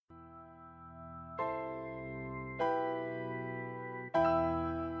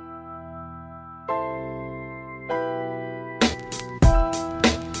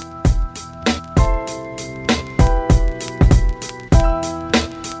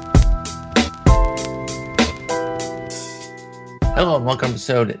Hello and welcome to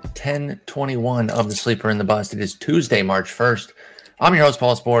episode 1021 of The Sleeper and the Bust. It is Tuesday, March 1st. I'm your host,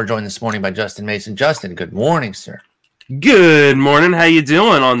 Paul Sporer, joined this morning by Justin Mason. Justin, good morning, sir. Good morning. How you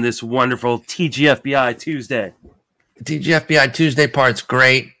doing on this wonderful TGFBI Tuesday? The TGFBI Tuesday part's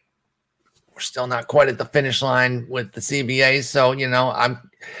great. We're still not quite at the finish line with the CBA, so, I'm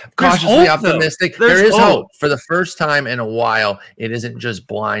cautiously optimistic. There is hope. For the first time in a while, it isn't just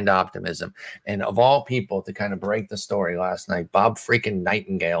blind optimism. And of all people to kind of break the story last night, Bob freaking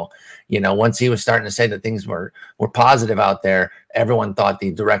Nightingale, once he was starting to say that things were positive out there, everyone thought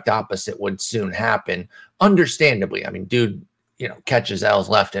the direct opposite would soon happen. Understandably. I mean, dude, catches L's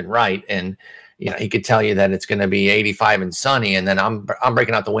left and right, and he could tell you that it's going to be 85 and sunny, and then I'm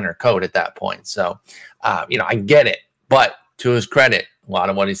breaking out the winter coat at that point. So, I get it. But to his credit, a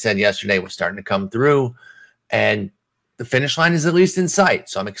lot of what he said yesterday was starting to come through, and the finish line is at least in sight.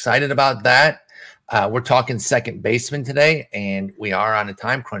 So I'm excited about that. We're talking second baseman today, and we are on a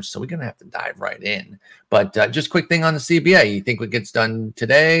time crunch, so we're going to have to dive right in. But just quick thing on the CBA. You think it gets done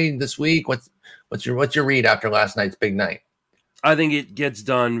today, this week? What's your read after last night's big night? I think it gets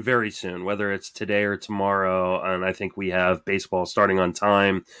done very soon, whether it's today or tomorrow. And I think we have baseball starting on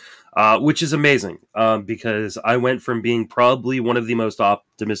time, which is amazing because I went from being probably one of the most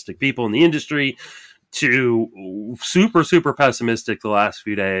optimistic people in the industry to super, super pessimistic the last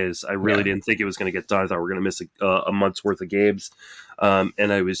few days. I really didn't think it was going to get done. I thought we were going to miss a month's worth of games.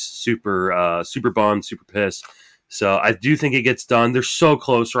 And I was super, super bummed, super pissed. So I do think it gets done. They're so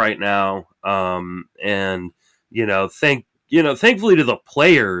close right now. Thankfully to the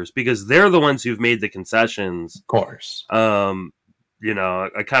players, because they're the ones who've made the concessions. Of course. I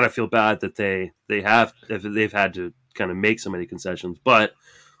kind of feel bad that they've had to kind of make so many concessions, but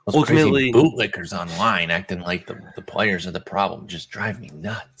those ultimately bootlickers online acting like the players are the problem just drive me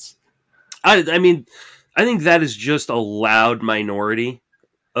nuts. I think that is just a loud minority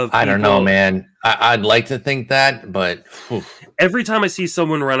of people. I don't know, man. I'd like to think that, but every time I see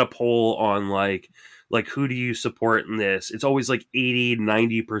someone run a poll on like who do you support in this, it's always like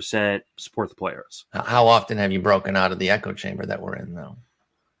 80-90% support the players. How often have you broken out of the echo chamber that we're in, though,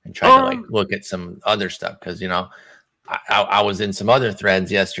 and tried to look at some other stuff? Because I was in some other threads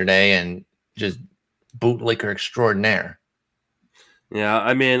yesterday and just bootlicker extraordinaire. Yeah,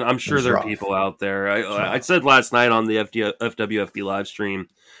 I mean, I'm sure there are people out there. I said last night on the FWFB live stream,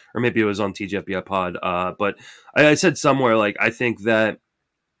 or maybe it was on TGFBI pod, but I said somewhere, like, I think that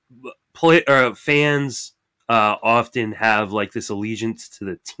fans often have like this allegiance to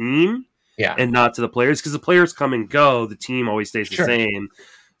the team and not to the players, because the players come and go, the team always stays the same.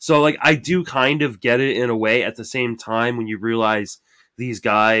 So like I do kind of get it in a way. At the same time, when you realize these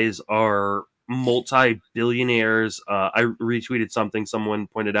guys are multi-billionaires, I retweeted something someone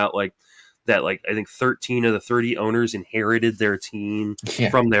pointed out like that, like I think 13 of the 30 owners inherited their team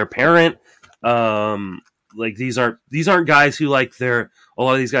from their parent. Like these aren't guys who like a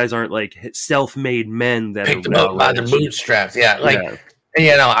lot of these guys aren't like self-made men that picked them up by the bootstraps.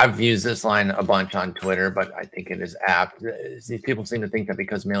 I've used this line a bunch on Twitter, but I think it is apt. These people seem to think that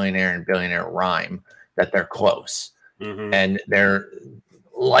because millionaire and billionaire rhyme that they're close, and they're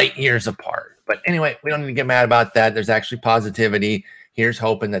light years apart. But anyway, we don't need to get mad about that. There's actually positivity. Here's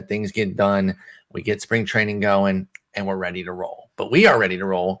hoping that things get done. We get spring training going, and we're ready to roll. But we are ready to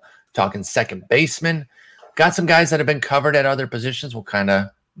roll. Talking second baseman. Got some guys that have been covered at other positions. We'll kind of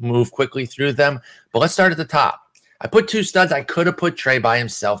move quickly through them. But let's start at the top. I put two studs. I could have put Trey by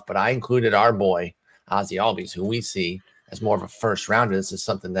himself, but I included our boy, Ozzie Albies, who we see as more of a first rounder. This is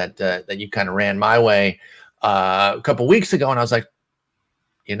something that you kind of ran my way a couple weeks ago, and I was like,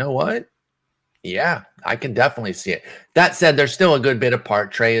 you know what? Yeah, I can definitely see it. That said, there's still a good bit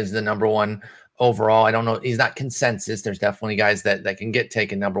apart. Trey is the number one overall. I don't know. He's not consensus. There's definitely guys that can get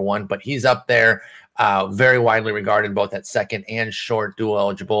taken number one, but he's up there. Very widely regarded both at second and short, dual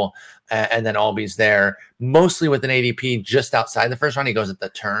eligible. And then Albies there, mostly with an ADP just outside the first round. He goes at the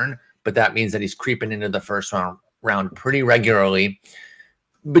turn, but that means that he's creeping into the first round pretty regularly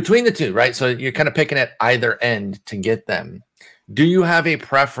between the two, right? So you're kind of picking at either end to get them. Do you have a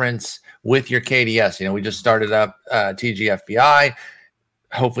preference with your KDS? We just started up TGFBI.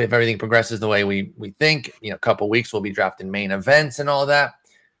 Hopefully, if everything progresses the way we think, a couple weeks we'll be drafting main events and all that.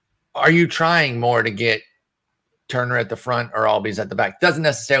 Are you trying more to get Turner at the front or Albies at the back? Doesn't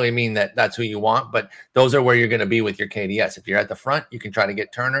necessarily mean that that's who you want, but those are where you're going to be with your KDS. If you're at the front, you can try to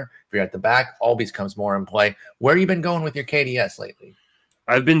get Turner. If you're at the back, Albies comes more in play. Where have you been going with your KDS lately?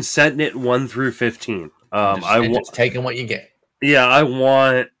 I've been setting it 1 through 15. Just taking what you get. Yeah, I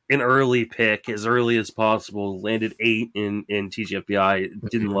want an early pick as early as possible. Landed 8 in TGFBI.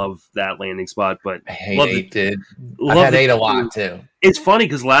 Didn't love that landing spot, but I hate 8, dude. I've had 8 a lot too. It's funny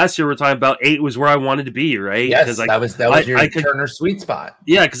because last year we were talking about 8 was where I wanted to be, right? Yes, that was your Turner sweet spot.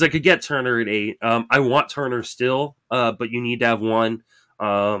 Yeah, because I could get Turner at 8. I want Turner still, but you need to have one.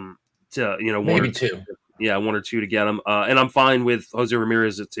 To maybe 2. Yeah, 1 or 2 to get him. And I'm fine with Jose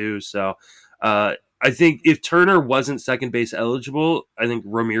Ramirez at 2. So I think if Turner wasn't second base eligible, I think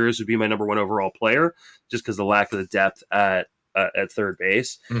Ramirez would be my number 1 overall player, just because the lack of the depth at third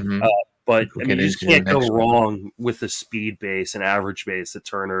base. Mm-hmm. But I mean, you just can't go wrong with the speed base and average base that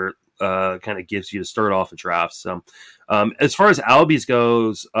Turner kind of gives you to start off a draft. So as far as Albies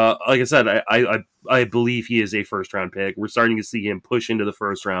goes, like I said, I believe he is a first round pick. We're starting to see him push into the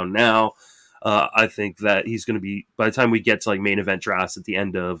first round now. I think that he's going to be, by the time we get to like main event drafts at the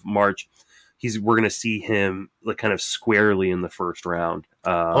end of March, we're going to see him like kind of squarely in the first round.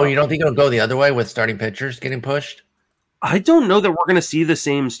 You don't think it'll go the other way with starting pitchers getting pushed? I don't know that we're going to see the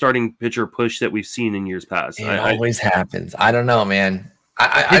same starting pitcher push that we've seen in years past. It always happens. I don't know, man.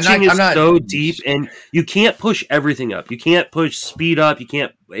 Pitching is so deep, and you can't push everything up. You can't push speed up. You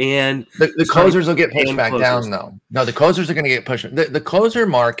can't, and the closers will get pushed back down, though. No, the closers are going to get pushed. The closer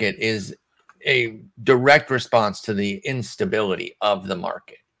market is a direct response to the instability of the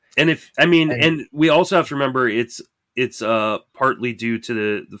market. And we also have to remember it's partly due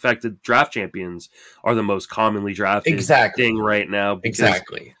to the fact that draft champions are the most commonly drafted thing right now.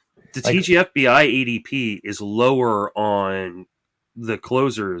 Exactly. The TGFBI ADP is lower on the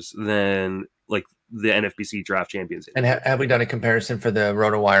closers than like the NFBC draft champions. And have we done a comparison for the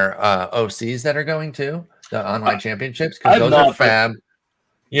RotoWire OCs that are going to the online championships? Because those are fab,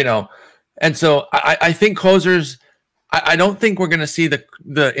 And so I think closers. I don't think we're going to see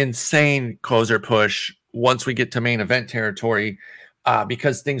the insane closer push once we get to main event territory,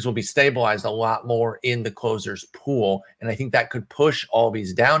 because things will be stabilized a lot more in the closers pool. And I think that could push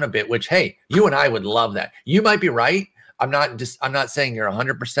Albies down a bit, which, hey, you and I would love that. You might be right. I'm not saying you're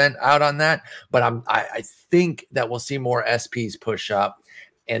 100% out on that, but I think that we'll see more SPs push up,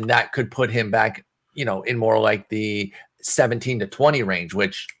 and that could put him back, in more like the 17 to 20 range,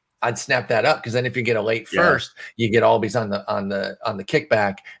 which I'd snap that up, because then if you get a late first, you get Albies on the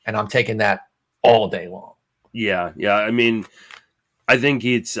kickback, and I'm taking that all day long. Yeah. I mean, I think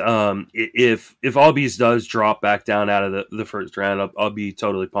it's if Albies does drop back down out of the first round, I'll be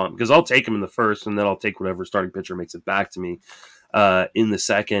totally pumped, because I'll take him in the first, and then I'll take whatever starting pitcher makes it back to me in the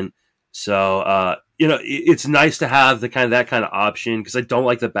second. So it's nice to have that kind of option, because I don't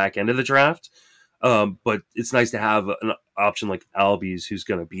like the back end of the draft. But it's nice to have an option like Albies who's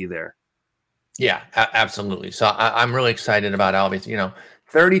going to be there. Yeah, absolutely. So I'm really excited about Albies.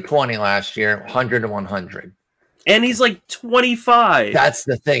 30-20 last year, 100 to 100. And he's like 25. That's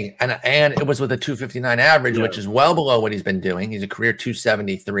the thing. And it was with a 259 average, which is well below what he's been doing. He's a career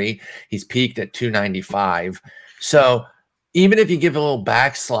 273. He's peaked at 295. So even if you give a little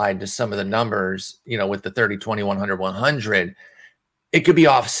backslide to some of the numbers, with the 30-20, 100, 100, it could be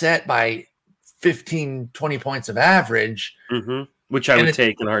offset by 15, 20 points of average, which I would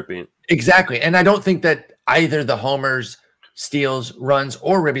take in a heartbeat. Exactly. And I don't think that either the homers, steals, runs,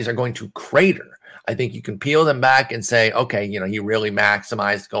 or ribbies are going to crater. I think you can peel them back and say, okay, he really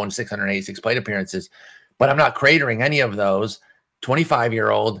maximized going 686 plate appearances, but I'm not cratering any of those.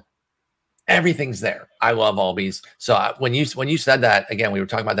 25-year-old, everything's there. I love Albies. So when you said that, again, we were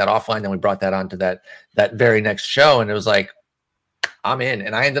talking about that offline, then we brought that onto that very next show, and it was like, I'm in,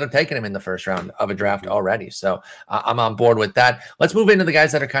 and I ended up taking him in the first round of a draft already. So I'm on board with that. Let's move into the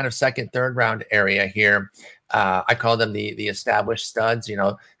guys that are kind of second, third round area here. I call them the established studs.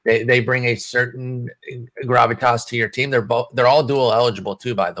 They bring a certain gravitas to your team. They're all dual eligible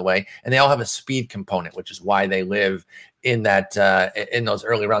too, by the way, and they all have a speed component, which is why they live in that in those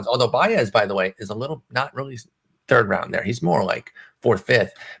early rounds. Although Baez, by the way, is a little not really third round there. He's more like fourth,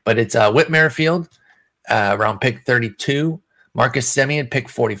 fifth. But it's Whit Merrifield, around pick 32. Marcus Semien, pick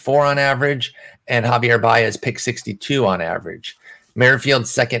 44 on average, and Javier Baez, pick 62 on average.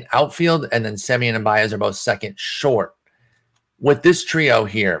 Merrifield's second outfield, and then Semien and Baez are both second short. With this trio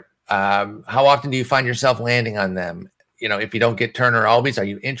here, how often do you find yourself landing on them? If you don't get Turner Albies, are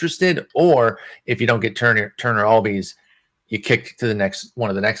you interested? Or if you don't get Turner Albies, you kick to one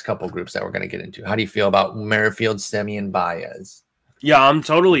of the next couple groups that we're going to get into. How do you feel about Merrifield, Semien, Baez? Yeah, I'm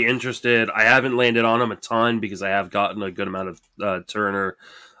totally interested. I haven't landed on him a ton because I have gotten a good amount of Turner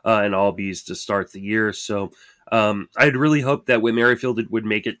and Albies to start the year. So I'd really hoped that Whit Merrifield would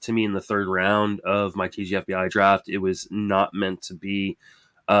make it to me in the third round of my TGFBI draft. It was not meant to be.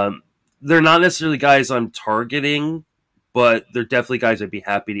 They're not necessarily guys I'm targeting but they're definitely guys I'd be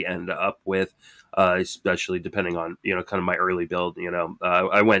happy to end up with, especially depending on, kind of my early build.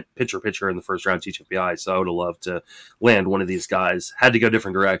 I went pitcher in the first round TGFBI, so I would have loved to land one of these guys. Had to go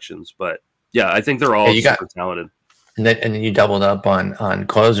different directions, but yeah, I think they're all super talented. And then you doubled up on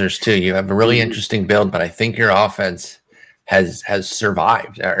closers too. You have a really interesting build, but I think your offense has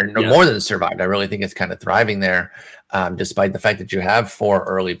survived, or more than survived. I really think it's kind of thriving there, despite the fact that you have 4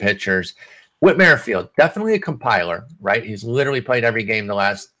 early pitchers. Whit Merrifield, definitely a compiler, right? He's literally played every game the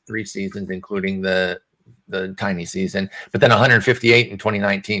last 3 seasons, including the tiny season, but then 158 in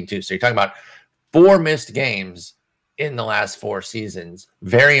 2019 too. So you're talking about 4 missed games in the last 4 seasons.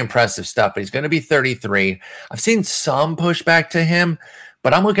 Very impressive stuff, but he's going to be 33. I've seen some pushback to him,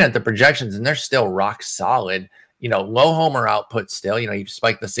 but I'm looking at the projections and they're still rock solid. Low homer output still. He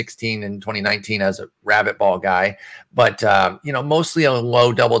spiked the 16 in 2019 as a rabbit ball guy, but mostly a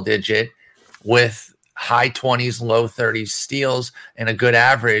low double digit with high 20s, low 30s steals and a good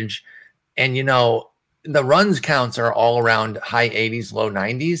average. And the runs counts are all around high 80s, low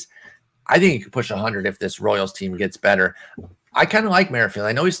 90s. I think he could push 100 if this Royals team gets better. I kind of like Merrifield.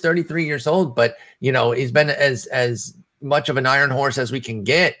 I know he's 33 years old, but he's been as much of an iron horse as we can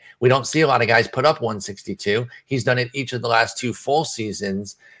get. We don't see a lot of guys put up 162. He's done it each of the last 2 full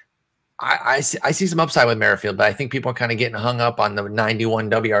seasons. I see some upside with Merrifield, but I think people are kind of getting hung up on the 91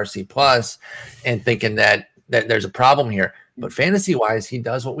 WRC plus and thinking that there's a problem here. But fantasy-wise, he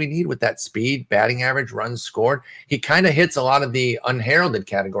does what we need with that speed, batting average, runs scored. He kind of hits a lot of the unheralded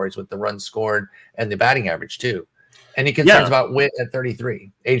categories with the runs scored and the batting average too. And he concerns about Whit at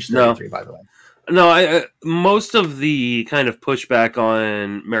 33, age 33, by the way. No, most of the kind of pushback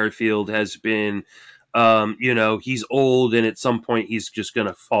on Merrifield has been, he's old and at some point he's just going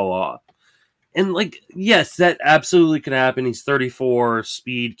to fall off. And yes, that absolutely can happen. He's 34,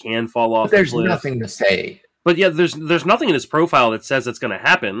 speed can fall off. But there's nothing to say. But yeah, there's nothing in his profile that says it's going to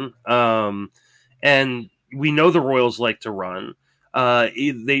happen. And we know the Royals like to run.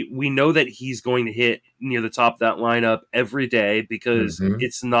 We know that he's going to hit near the top of that lineup every day because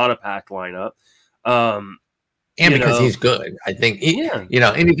it's not a packed lineup. And because he's good, I think. And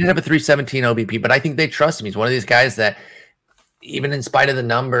he did have a 317 OBP, but I think they trust him. He's one of these guys that, even in spite of the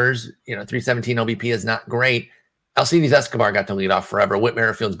numbers, 317 OBP is not great. Alcides Escobar got to lead off forever. Whit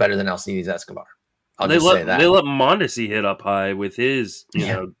Merrifield's better than Alcides Escobar. They let Mondesi hit up high with his,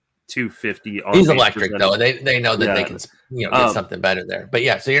 250. He's electric though. They know that they can, get something better there. But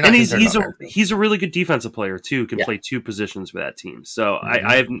yeah, so you're not. And he's a really good defensive player too. Can play 2 positions for that team. So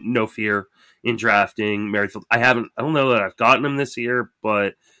I have no fear in drafting Merrifield. I don't know that I've gotten him this year,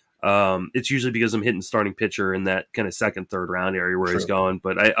 but it's usually because I'm hitting starting pitcher in that kind of 2nd, 3rd round area where he's going.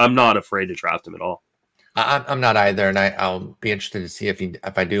 But I'm not afraid to draft him at all. I'm not either, and I'll be interested to see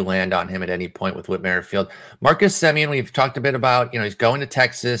if I do land on him at any point with Whit Merrifield. Marcus Semien, we've talked a bit about. He's going to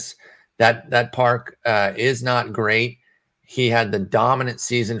Texas. That park is not great. He had the dominant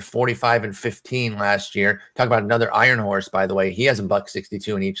season, 45-15 last year. Talk about another iron horse, by the way. He has a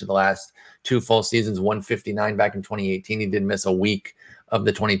 $162 in each of the last 2 full seasons, 159 back in 2018. He did miss a week of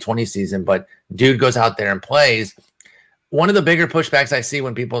the 2020 season, but dude goes out there and plays. One of the bigger pushbacks I see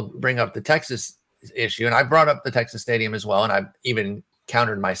when people bring up the Texas issue, and I brought up the Texas Stadium as well, and I've even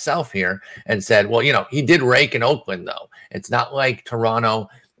countered myself here and said, well, he did rake in Oakland, though. It's not like Toronto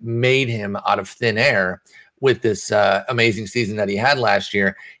made him out of thin air with this amazing season that he had last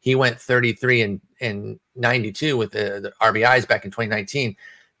year. He went 33 and 92 with the RBIs back in 2019.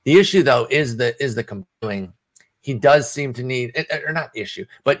 The issue, though, is the compelling. He does seem to need, or not issue,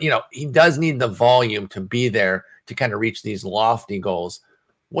 but he does need the volume to be there to kind of reach these lofty goals.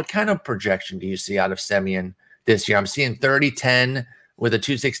 What kind of projection do you see out of Semien this year? I'm seeing 30-10 with a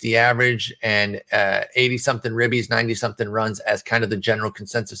 260 average and 80-something ribbies, 90-something runs as kind of the general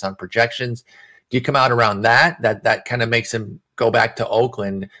consensus on projections. Do you come out around that kind of makes him go back to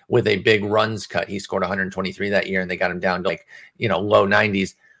Oakland with a big runs cut? He scored 123 that year, and they got him down to low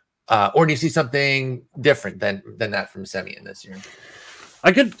 90s. Or do you see something different than that from Semien this year?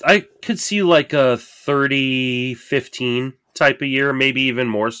 I could see like a 30-15 type of year, maybe even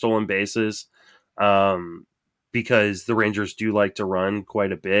more stolen bases, because the Rangers do like to run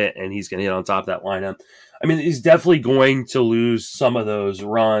quite a bit, and he's going to hit on top of that lineup. I mean, he's definitely going to lose some of those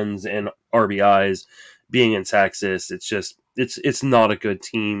runs and RBIs being in Texas. It's just it's not a good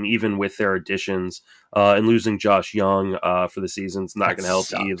team, even with their additions. And losing Josh Young for the season is not going to help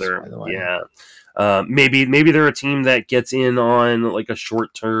either. Yeah, maybe they're a team that gets in on like a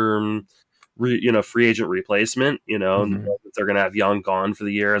short term, free agent replacement. They're going to have Young gone for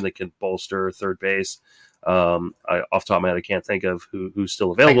the year, and they can bolster third base. Off the top of my head, I can't think of who's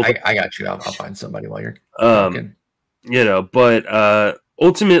still available. I got you. I'll find somebody while you're talking. But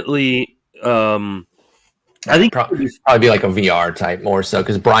ultimately, I think probably be like a VR type more so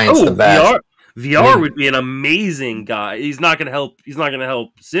because Bryant's the best. VR would be an amazing guy. He's not going to help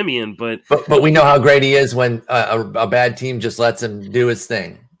Semien, but we know how great he is when a bad team just lets him do his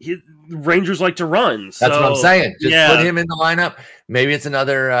thing. Rangers like to run. That's what I'm saying. Just put him in the lineup. Maybe it's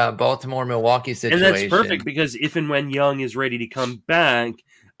another Baltimore-Milwaukee situation. And that's perfect because if and when Young is ready to come back,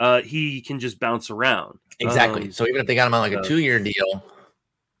 he can just bounce around. Exactly. So even if they got him on like a 2-year deal,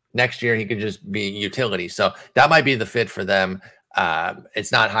 next year he could just be utility. So that might be the fit for them.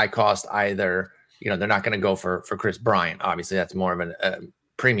 It's not high cost either. They're not going to go for Chris Bryant. Obviously, that's more of a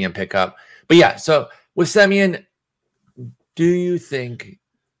premium pickup. But yeah, so with Semien, do you think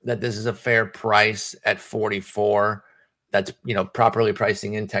that this is a fair price at 44? That's properly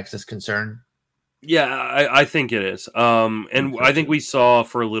pricing in Texas concern. Yeah, I think it is. And I think we saw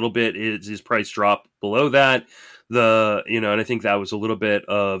for a little bit his price drop below that. And I think that was a little bit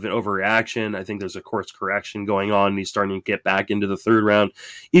of an overreaction. I think there's a course correction going on. And he's starting to get back into the third round.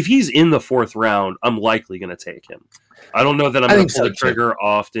 If he's in the fourth round, I'm likely going to take him. I don't know that I'm going to pull the trigger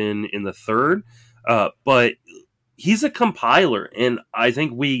often in the third, but he's a compiler, and I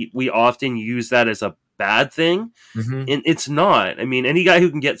think we often use that as a bad thing, and it's not. I mean, any guy who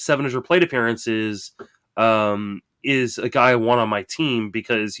can get 700 plate appearances is a guy I want on my team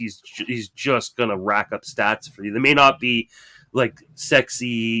because he's just gonna rack up stats for you. They may not be like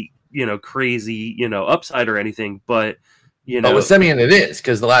sexy, crazy, upside or anything, but But with Semien, it is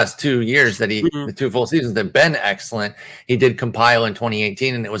because the last 2 years that the 2 full seasons have been excellent. He did compile in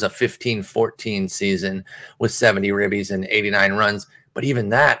 2018, and it was a 15-14 season with 70 ribbies and 89 runs. But even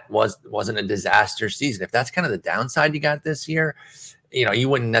that wasn't a disaster season. If that's kind of the downside you got this year, you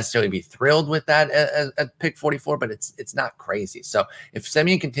wouldn't necessarily be thrilled with that at pick 44, but it's not crazy. So if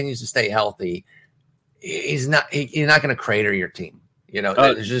Semien continues to stay healthy, he's not going to crater your team.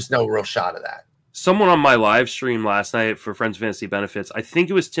 There's just no real shot of that. Someone on my live stream last night for Friends Fantasy Benefits, I think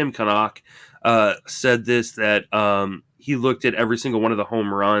it was Tim Canuck, said this, that he looked at every single one of the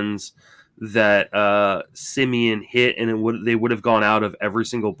home runs that Semien hit, and they would have gone out of every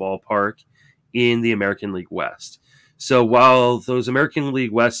single ballpark in the American League West. So while those American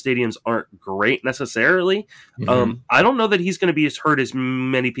League West stadiums aren't great necessarily, I don't know that he's going to be as hurt as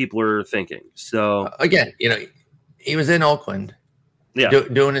many people are thinking. So again, he was in Oakland,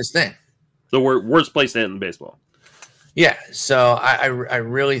 doing his thing. The worst place to hit in baseball. Yeah, so I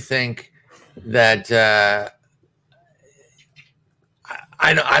really think that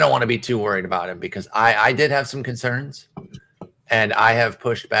I don't want to be too worried about him because I did have some concerns, and I have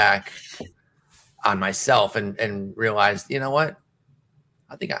pushed back on myself and realized, you know what?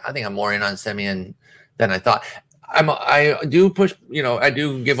 I think I'm more in on Semien than I thought. I do push, I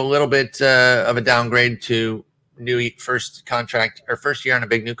do give a little bit of a downgrade to first year on a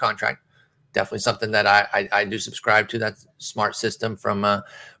big new contract. Definitely something that I do subscribe to. That smart system from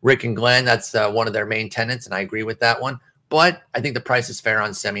Rick and Glenn. That's one of their main tenets, and I agree with that one. But I think the price is fair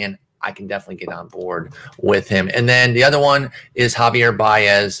on Semien. I can definitely get on board with him. And then the other one is Javier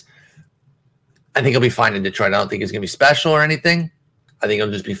Baez. I think he'll be fine in Detroit. I don't think he's going to be special or anything. I think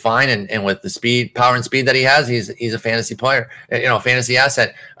he'll just be fine. And with the power and speed that he has, he's a fantasy player, a fantasy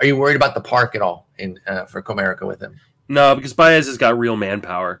asset. Are you worried about the park at all for Comerica with him? No, because Baez has got real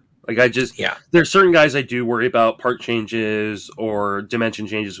manpower. There's certain guys I do worry about park changes or dimension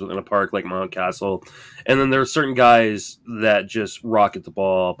changes within a park, like Mountcastle. And then there are certain guys that just rocket the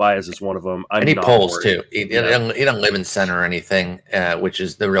ball. Baez is one of them. And he pulls too. He doesn't live in center or anything, which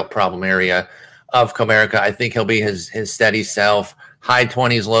is the real problem area of Comerica. I think he'll be his steady self, high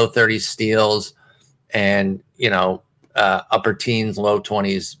 20s, low 30s steals, and upper teens, low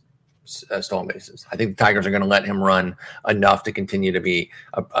 20s stolen bases. I think the Tigers are going to let him run enough to continue to be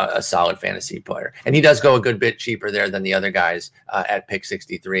a solid fantasy player. And he does go a good bit cheaper there than the other guys at pick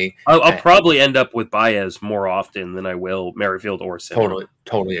 63. I'll probably end up with Baez more often than I will Merrifield or Semien.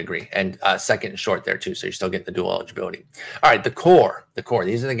 Totally agree. And second and short there too, so you're still getting the dual eligibility. All right, the core.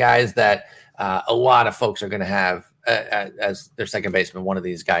 These are the guys that a lot of folks are going to have as their second baseman. One of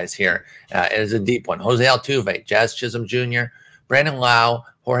these guys here is a deep one. Jose Altuve, Jazz Chisholm Jr., Brandon Lau,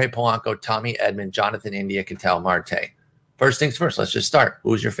 Jorge Polanco, Tommy Edman, Jonathan India, Ketel Marte. First things first, let's just start.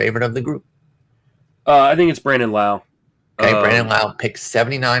 Who's your favorite of the group? I think it's Brandon Lau. Okay, Brandon Lau picked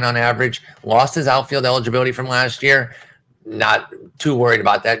 79 on average, lost his outfield eligibility from last year. Not too worried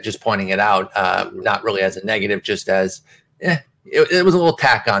about that, just pointing it out. Not really as a negative, just as it was a little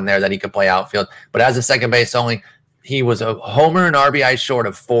tack on there that he could play outfield. But as a second base only, he was a homer and RBI short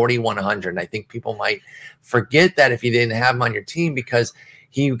of 4,100. And I think people might forget that if you didn't have him on your team because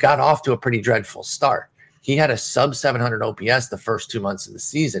he got off to a pretty dreadful start. He had a sub 700 OPS the first 2 months of the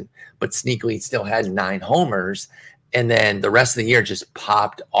season, but sneakily still had 9 homers. And then the rest of the year just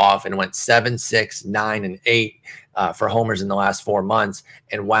popped off and went 7, 6, 9, and 8 for homers in the last 4 months,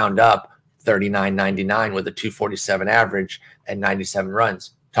 and wound up 39.99 with a 247 average and 97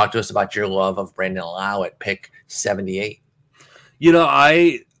 runs. Talk to us about your love of Brandon Lowe at pick 78.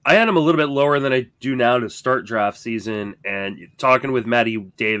 I had him a little bit lower than I do now to start draft season, and talking with Matty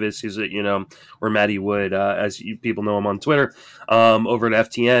Davis, who's or Matty Wood, as people know him on Twitter, over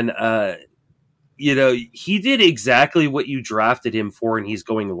at FTN. He did exactly what you drafted him for, and he's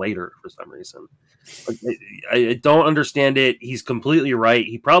going later for some reason. I don't understand it. He's completely right.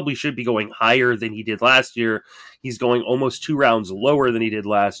 He probably should be going higher than he did last year. He's going almost 2 rounds lower than he did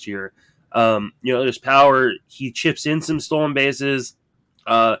last year. There's power. He chips in some stolen bases.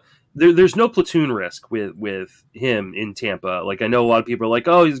 There's no platoon risk with him in Tampa. Like, I know a lot of people are like,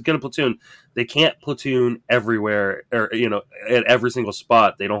 oh, he's going to platoon. They can't platoon everywhere, or at every single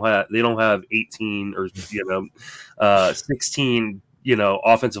spot. They don't have 18 or 16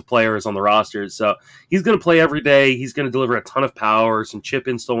 offensive players on the roster. So he's going to play every day. He's going to deliver a ton of power, some chip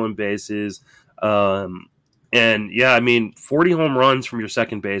in stolen bases. 40 home runs from your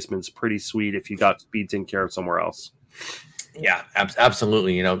second baseman is pretty sweet if you got speed taken care of somewhere else. Yeah,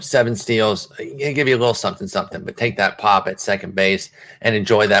 absolutely. 7 steals, give you a little something, but take that pop at second base and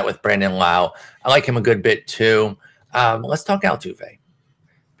enjoy that with Brandon Lowe. I like him a good bit too. Let's talk Altuve,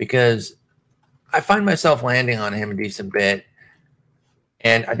 because I find myself landing on him a decent bit,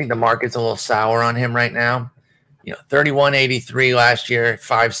 and I think the market's a little sour on him right now. 31.83 last year,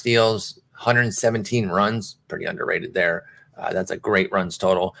 5 steals, 117 runs, pretty underrated there. That's a great runs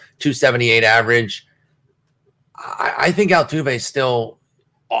total. 278 average. I think Altuve is still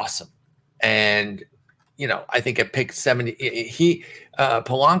awesome. And, I think at pick 70, Chisholm,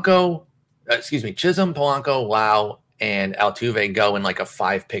 Polanco, Lowe, and Altuve go in like a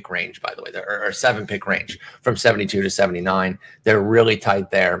 5-pick range, by the way, or 7-pick range from 72 to 79. They're really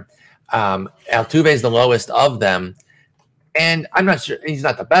tight there. Altuve is the lowest of them. And I'm not sure he's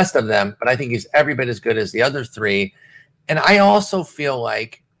not the best of them, but I think he's every bit as good as the other 3. And I also feel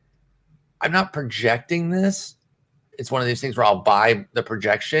like I'm not projecting this. It's one of these things where I'll buy the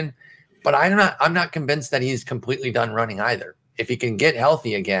projection, but I'm not convinced that he's completely done running either. If he can get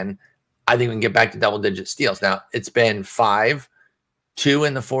healthy again, I think we can get back to double-digit steals. Now, it's been 5, 2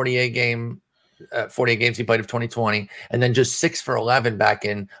 in the 48 games he played of 2020, and then just 6 for 11 back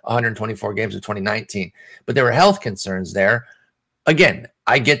in 124 games of 2019. But there were health concerns there. Again,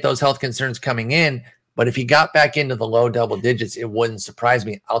 I get those health concerns coming in, but if he got back into the low double digits, it wouldn't surprise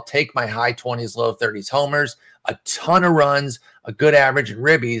me. I'll take my high 20s, low 30s homers, a ton of runs, a good average and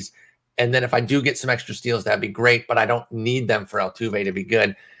ribbies. And then if I do get some extra steals, that'd be great, but I don't need them for Altuve to be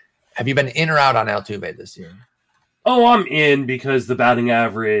good. Have you been in or out on Altuve this year? Oh, I'm in, because the batting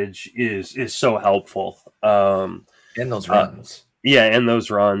average is so helpful. And those runs. And those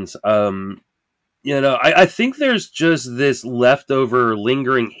runs. I think there's just this leftover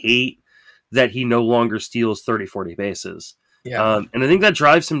lingering hate that he no longer steals 30, 40 bases. Yeah. And I think that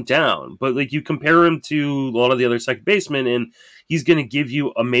drives him down. But like, you compare him to a lot of the other second basemen, and he's going to give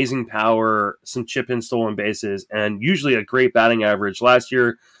you amazing power, some chip in stolen bases, and usually a great batting average. Last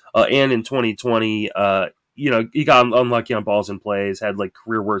year and in 2020, he got unlucky on balls and plays, had like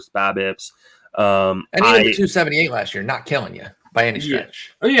career worst BABIPs. And he had the 278 last year, not killing you by any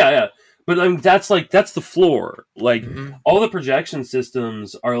stretch. Yeah. But I mean, that's the floor. Like, all the projection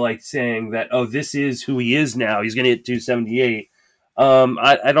systems are like saying that, oh, this is who he is now. He's going to hit 278.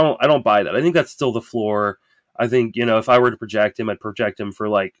 I don't buy that. I think that's still the floor. I think, if I were to project him, I'd project him for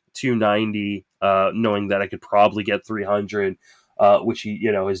like 290, knowing that I could probably get 300, which he,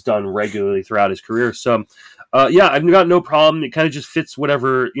 has done regularly throughout his career. So, I've got no problem. It kind of just fits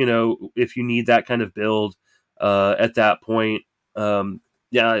whatever, if you need that kind of build at that point.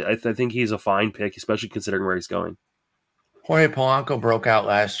 I think he's a fine pick, especially considering where he's going. Jorge Polanco broke out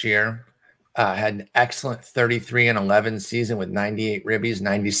last year, had an excellent 33-11 season with 98 ribbies,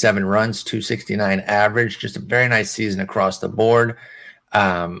 97 runs, 269 average. Just a very nice season across the board.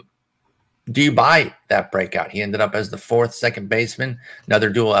 Do you buy that breakout? He ended up as the 4th second baseman, another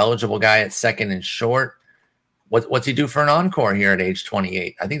dual eligible guy at second and short. What's he do for an encore here at age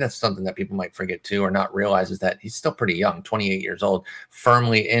 28? I think that's something that people might forget too, or not realize, is that he's still pretty young, 28 years old,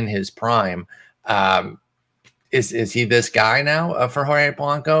 firmly in his prime. Is he this guy now for Jorge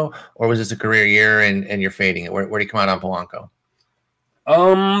Polanco, or was this a career year and you're fading it? Where do you come out on Polanco?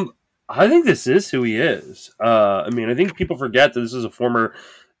 I think this is who he is. I think people forget that this is a former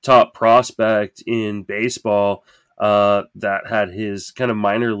top prospect in baseball that had his kind of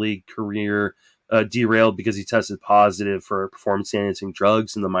minor league career derailed because he tested positive for performance-enhancing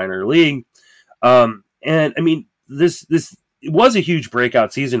drugs in the minor league. And I mean, this it was a huge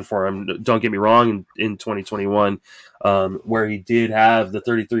breakout season for him. Don't get me wrong, in 2021, where he did have the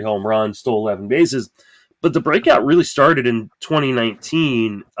 33 home runs, stole 11 bases. But the breakout really started in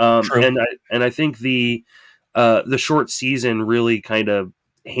 2019, and I think the short season really kind of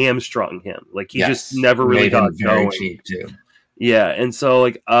hamstrung him. Like he just never really got going. Cheap too. Yeah, and so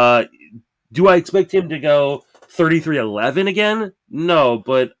like, do I expect him to go 33-11 again? No,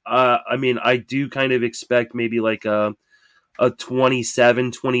 but I mean, I do kind of expect maybe like a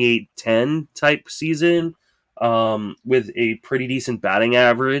 27-28-10 type season. With a pretty decent batting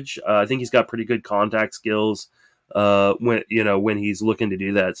average. I think he's got pretty good contact skills when he's looking to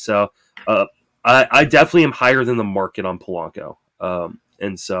do that. So I definitely am higher than the market on Polanco.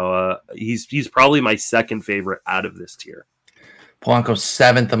 And so he's probably my second favorite out of this tier. Polanco's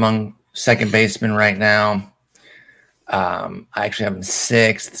 7th among second basemen right now. I actually have him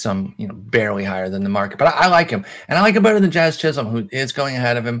 6th, so I'm barely higher than the market. But I like him. And I like him better than Jazz Chisholm, who is going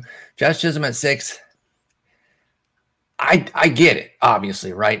ahead of him. Jazz Chisholm at 6. I get it,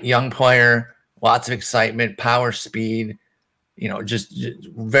 obviously, right? Young player, lots of excitement, power, speed, just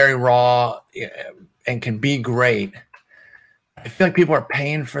very raw and can be great. I feel like people are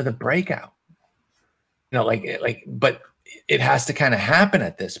paying for the breakout, but it has to kind of happen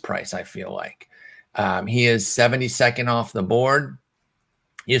at this price. I feel like he is 72nd off the board.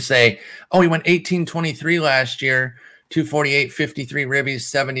 You say, oh, he went 18-23 last year, 248, 53 ribbies,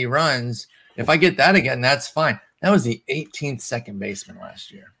 70 runs. If I get that again, that's fine. That was the 18th second baseman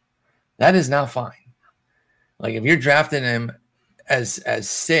last year. That is now fine. Like if you're drafting him as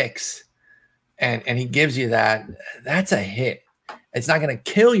 6 and he gives you that, that's a hit. It's not going to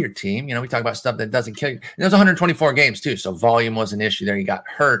kill your team. We talk about stuff that doesn't kill you. There's 124 games too, so volume was an issue there. He got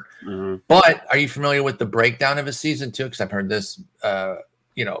hurt. Mm-hmm. But are you familiar with the breakdown of his season too? Because I've heard this,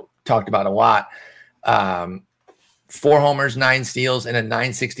 talked about a lot. 4 homers, 9 steals, and a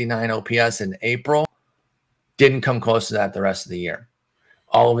 969 OPS in April. Didn't come close to that the rest of the year.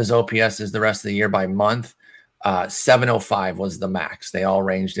 All of his OPS is the rest of the year by month. 705 was the max. They all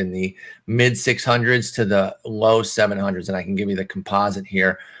ranged in the mid 600s to the low 700s. And I can give you the composite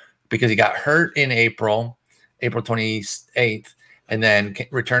here because he got hurt in April 28th, and then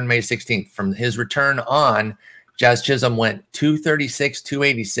returned May 16th. From his return on, Jazz Chisholm went 236,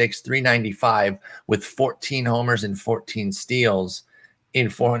 286, 395 with 14 homers and 14 steals in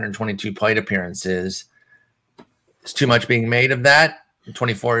 422 plate appearances. Is too much being made of that? The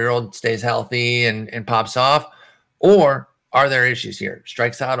 24-year-old stays healthy and pops off? Or are there issues here?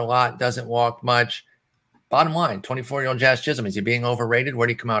 Strikes out a lot, doesn't walk much. Bottom line, 24-year-old Jazz Chisholm, is he being overrated? Where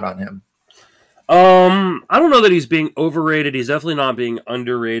do you come out on him? I don't know that he's being overrated. He's definitely not being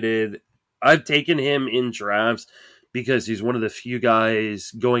underrated. I've taken him in drafts because he's one of the few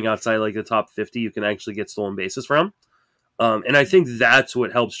guys going outside like the top 50 you can actually get stolen bases from. And I think that's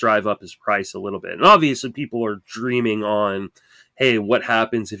what helps drive up his price a little bit. And obviously people are dreaming on, hey, what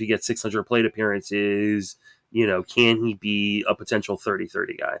happens if he gets 600 plate appearances? Can he be a potential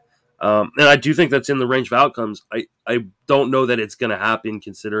 30-30 guy? And I do think that's in the range of outcomes. I don't know that it's going to happen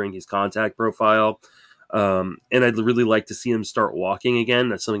considering his contact profile. And I'd really like to see him start walking again.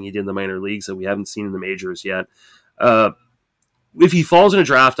 That's something he did in the minor leagues that we haven't seen in the majors yet. If he falls in a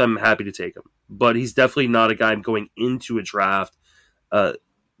draft, I'm happy to take him. But he's definitely not a guy I'm going into a draft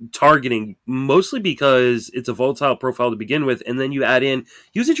targeting, mostly because it's a volatile profile to begin with. And then you add in,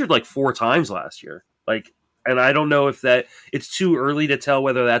 he was injured like 4 times last year. And I don't know if that it's too early to tell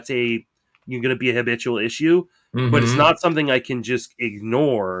whether that's going to be a habitual issue, but it's not something I can just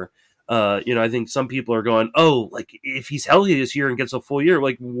ignore. I think some people are going, oh, like if he's healthy this year and gets a full year,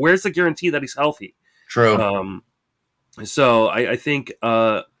 like where's the guarantee that he's healthy? True. So I think,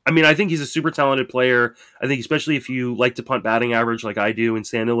 I think he's a super talented player. I think especially if you like to punt batting average like I do in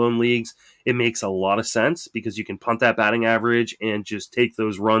standalone leagues, it makes a lot of sense because you can punt that batting average and just take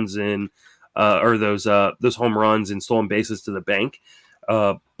those runs in, or those home runs and stolen bases to the bank.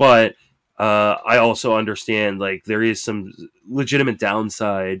 But I also understand like there is some legitimate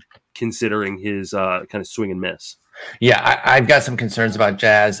downside considering his kind of swing and miss. Yeah, I've got some concerns about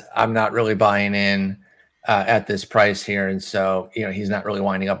Jazz. I'm not really buying in at this price here. And so, he's not really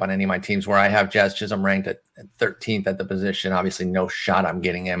winding up on any of my teams where I have Jazz Chisholm ranked at 13th at the position. Obviously, no shot I'm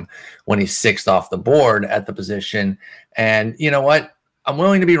getting him when he's 6th off the board at the position. And you know what? I'm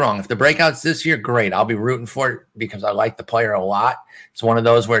willing to be wrong. If the breakout's this year, great. I'll be rooting for it because I like the player a lot. It's one of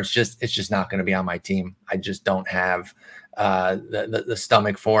those where it's just not going to be on my team. I just don't have the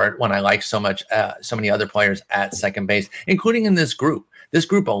stomach for it when I like so many other players at second base, including in this group. This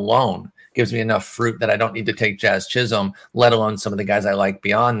group alone gives me enough fruit that I don't need to take Jazz Chisholm, let alone some of the guys I like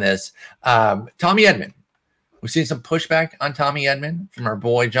beyond this. Tommy Edman. We've seen some pushback on Tommy Edman from our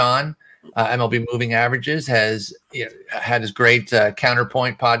boy John. MLB Moving Averages has had his great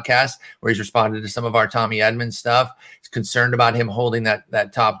Counterpoint podcast where he's responded to some of our Tommy Edman stuff. He's concerned about him holding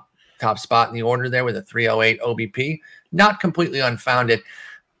that top spot in the order there with a 308 OBP. Not completely unfounded.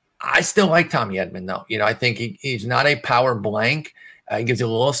 I still like Tommy Edman, though. I think he's not a power blank. He gives you a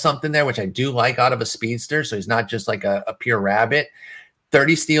little something there, which I do like out of a speedster. So he's not just like a pure rabbit.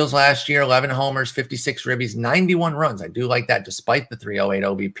 30 steals last year, 11 homers, 56 ribbies, 91 runs. I do like that despite the 308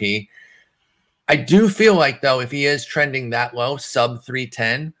 OBP. I do feel like, though, if he is trending that low, sub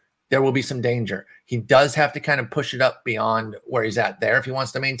 310, there will be some danger. He does have to kind of push it up beyond where he's at there if he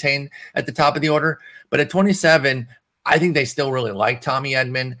wants to maintain at the top of the order. But at 27, I think they still really like Tommy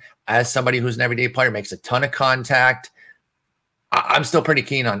Edman as somebody who's an everyday player, makes a ton of contact. I'm still pretty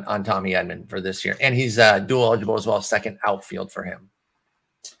keen on Tommy Edman for this year. And he's dual eligible as well, second outfield for him.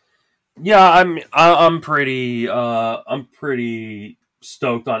 Yeah, I'm pretty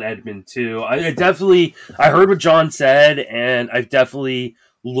stoked on Edman too. I heard what John said, and I've definitely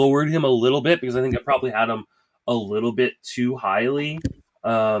lowered him a little bit because I think I probably had him a little bit too highly.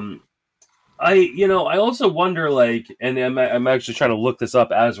 I also wonder, and I'm actually trying to look this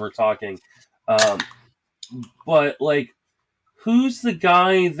up as we're talking, but who's the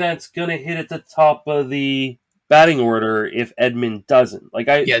guy that's gonna hit at the top of the batting order if Edman doesn't? I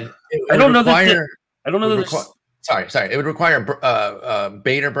don't know that. Sorry. It would require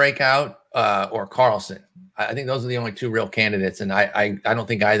Bader breakout or Carlson. I think those are the only two real candidates, and I don't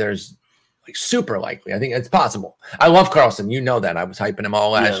think either's super likely. I think it's possible. I love Carlson. You know that. I was hyping him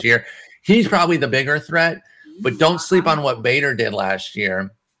all last year. He's probably the bigger threat, but don't sleep on what Bader did last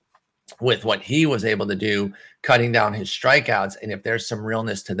year with what he was able to do, cutting down his strikeouts. And if there's some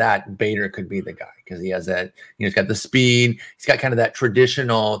realness to that, Bader could be the guy because he has that, he's got the speed. He's got kind of that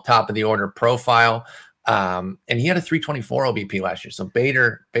traditional top of the order profile. And he had a 324 OBP last year. So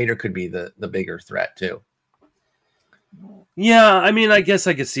Bader could be the bigger threat too. Yeah. I mean, I guess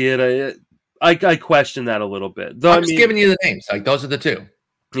I could see it. I question that a little bit. Though, I'm just giving you the names. Those are the two.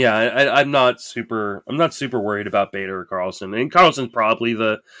 Yeah, I'm not super worried about Bader or Carlson. And Carlson's probably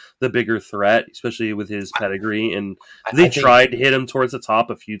the bigger threat, especially with his pedigree. And they tried to hit him towards the top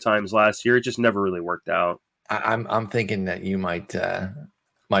a few times last year. It just never really worked out. I'm thinking that you might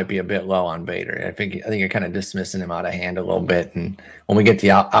be a bit low on Bader. I think you're kind of dismissing him out of hand a little bit. And when we get to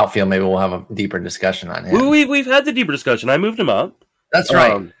the outfield, maybe we'll have a deeper discussion on him. We've had the deeper discussion. I moved him up. That's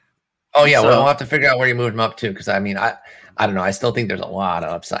right. We'll have to figure out where you moved him up to, because I mean, I don't know. I still think there's a lot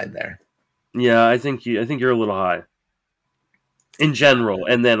of upside there. Yeah, I think you're a little high in general,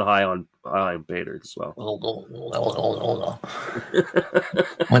 and then high on Bader as well.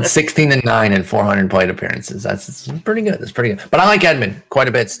 Went 16-9 in 400 plate appearances. That's pretty good. That's pretty good. But I like Edman quite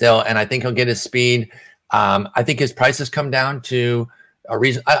a bit still, and I think he'll get his speed. I think his price has come down to a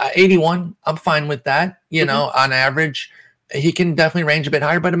reason. 81. I'm fine with that. On average. He can definitely range a bit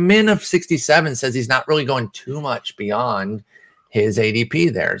higher, but a min of 67 says he's not really going too much beyond his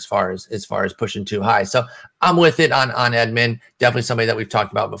ADP there as far as pushing too high. So I'm with it on Edman. Definitely somebody that we've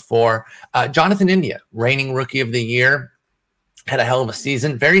talked about before. Jonathan India, reigning rookie of the year, had a hell of a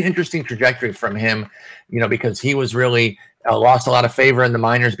season. Very interesting trajectory from him, because he was really lost a lot of favor in the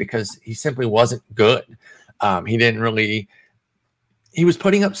minors because he simply wasn't good. He was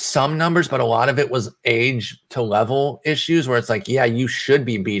putting up some numbers, but a lot of it was age to level issues where it's you should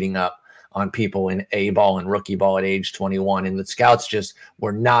be beating up on people in A ball and rookie ball at age 21. And the scouts just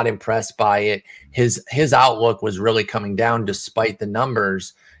were not impressed by it. His outlook was really coming down despite the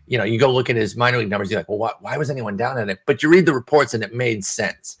numbers. You go look at his minor league numbers. You're like, well, why was anyone down at it? But you read the reports and it made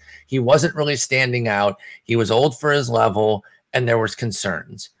sense. He wasn't really standing out. He was old for his level and there was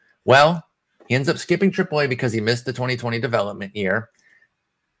concerns. Well, he ends up skipping AAA because he missed the 2020 development year.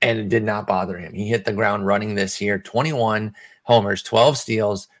 And it did not bother him. He hit the ground running this year. 21 homers, 12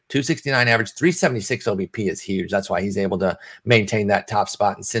 steals, 269 average, 376 OBP is huge. That's why he's able to maintain that top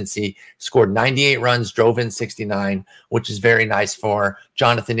spot. And since he scored 98 runs, drove in 69, which is very nice for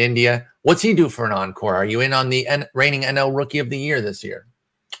Jonathan India. What's he do for an encore? Are you in on the reigning NL Rookie of the Year this year?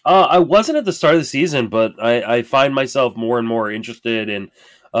 I wasn't at the start of the season, but I find myself more and more interested in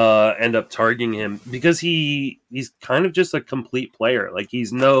end up targeting him because he's kind of just a complete player. He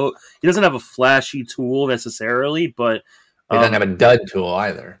doesn't have a flashy tool necessarily, but he doesn't have a dud tool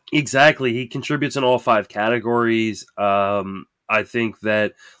either. Exactly. He contributes in all 5 categories. I think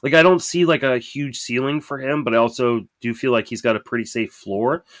that I don't see a huge ceiling for him, but I also do feel like he's got a pretty safe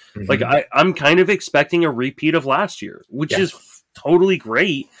floor. Mm-hmm. I'm kind of expecting a repeat of last year, which is totally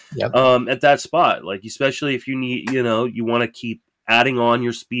great at that spot. Like, especially if you need, you want to keep adding on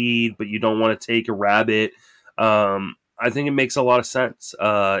your speed, but you don't want to take a rabbit. I think it makes a lot of sense.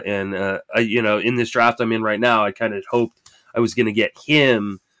 In this draft I'm in right now, I kind of hoped I was going to get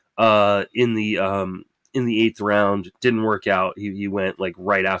him in the 8th round. Didn't work out. He went like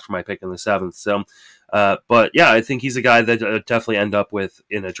right after my pick in the 7th. So, but yeah, I think he's a guy that definitely end up with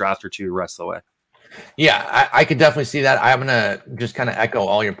in a draft or two the rest of the way. Yeah, I could definitely see that. I'm going to just kind of echo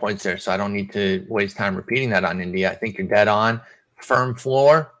all your points there, so I don't need to waste time repeating that on India. I think you're dead on. Firm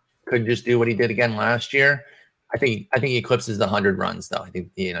floor, could just do what he did again last year. I think he eclipses the 100 runs, though. I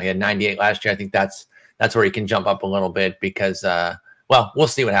think, he had 98 last year. I think that's where he can jump up a little bit because, we'll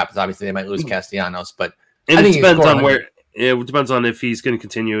see what happens. Obviously, they might lose Castellanos, but I think it depends on where. It depends on if he's going to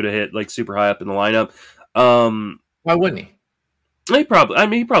continue to hit like super high up in the lineup. Why wouldn't he? He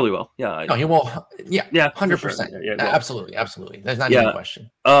probably will. Yeah. No, he will. Yeah. 100%. Sure. Yeah, absolutely. There's not any question.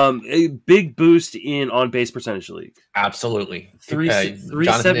 A big boost in on base percentage league. Absolutely.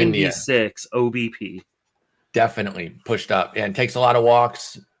 376 OBP. Definitely pushed up and takes a lot of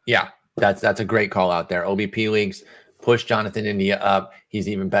walks. Yeah, that's a great call out there. OBP leagues push Jonathan India up. He's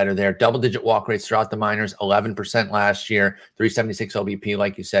even better there. Double-digit walk rates throughout the minors, 11% last year, 376 OBP,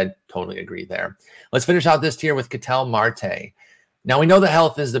 like you said. Totally agree there. Let's finish out this tier with Ketel Marte. Now, we know the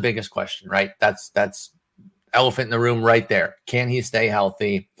health is the biggest question, right? That's elephant in the room right there. Can he stay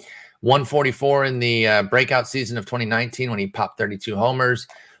healthy? 144 in the breakout season of 2019 when he popped 32 homers.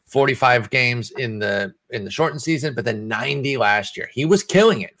 45 games in the shortened season, but then 90 last year. He was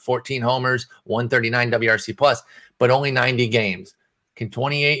killing it. 14 homers, 139 WRC plus, but only 90 games. Can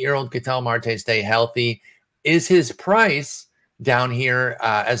 28-year-old Ketel Marte stay healthy? Is his price down here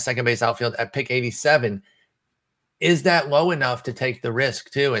as second base outfield at pick 87? Is that low enough to take the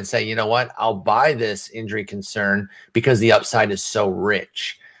risk too and say, you know what, I'll buy this injury concern because the upside is so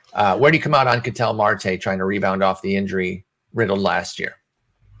rich? Where do you come out on Ketel Marte trying to rebound off the injury riddled last year?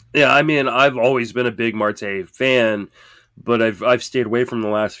 Yeah, I mean, I've always been a big Marte fan, but I've stayed away from the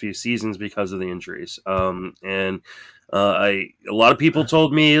last few seasons because of the injuries. A lot of people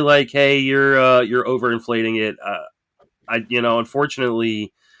told me like, "Hey, you're overinflating it."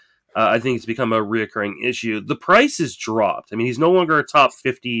 Unfortunately, I think it's become a reoccurring issue. The price has dropped. I mean, he's no longer a top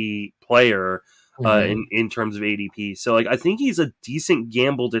 50 player in terms of ADP. So, like, I think he's a decent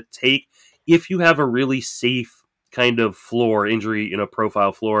gamble to take if you have a really safe kind of floor injury,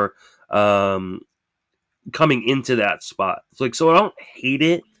 profile floor coming into that spot. So I don't hate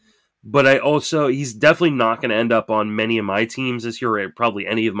it, but he's definitely not going to end up on many of my teams this year, or probably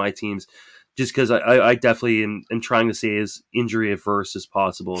any of my teams, just because I definitely am trying to stay as injury averse as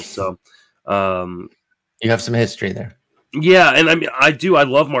possible. So you have some history there. Yeah, and I mean, I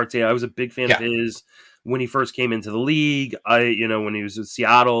love Marte. I was a big fan of his when he first came into the league. When he was in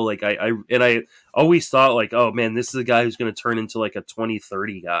Seattle, like I always thought like, oh man, this is a guy who's going to turn into like a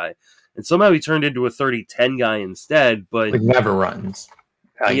 20-30 guy. And somehow he turned into a 30-10 guy instead, but it never runs.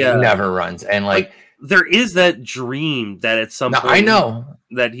 He never runs. And like there is that dream that at some point I know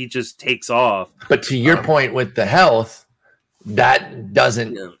that he just takes off. But to your point with the health, that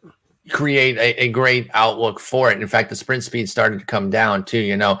doesn't create a great outlook for it. In fact, the sprint speed started to come down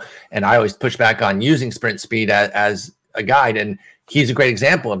too, and I always push back on using sprint speed as a guide. And he's a great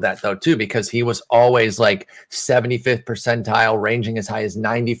example of that though, too, because he was always like 75th percentile, ranging as high as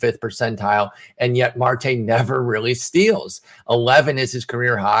 95th percentile. And yet Marte never really steals. 11 is his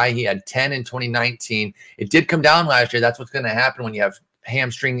career high. He had 10 in 2019. It did come down last year. That's what's going to happen when you have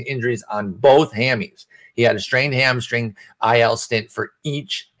hamstring injuries on both hammies. He had a strained hamstring IL stint for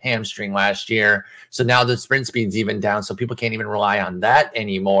each hamstring last year. So now the sprint speed's even down. So people can't even rely on that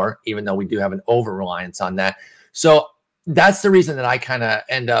anymore, even though we do have an over-reliance on that. So that's the reason that I kind of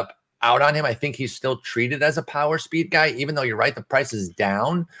end up out on him. I think he's still treated as a power speed guy, even though you're right, the price is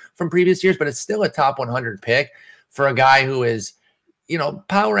down from previous years, but it's still a top 100 pick for a guy who is,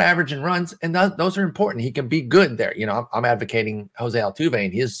 power, average, and runs. And those are important. He can be good there. I'm advocating Jose Altuve,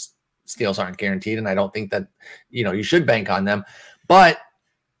 and his steals aren't guaranteed, and I don't think that you should bank on them, but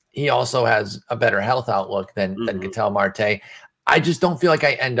he also has a better health outlook than Ketel Marte. I just don't feel like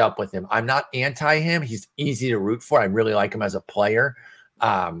I end up with him. I'm not anti him. He's easy to root for. I really like him as a player.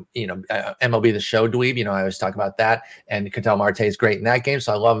 MLB The Show dweeb, I always talk about that, and Ketel Marte is great in that game,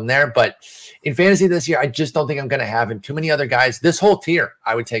 so I love him there. But in fantasy this year, I just don't think I'm going to have him. Too many other guys. This whole tier,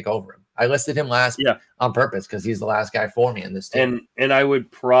 I would take over him. I listed him last on purpose because he's the last guy for me in this team. And I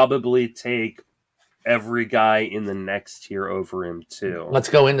would probably take every guy in the next tier over him too. Let's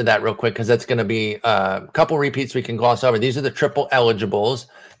go into that real quick because that's going to be a couple repeats we can gloss over. These are the triple eligibles,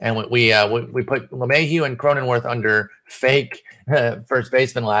 and we put LeMahieu and Cronenworth under fake first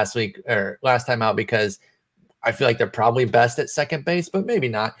baseman last time out because I feel like they're probably best at second base, but maybe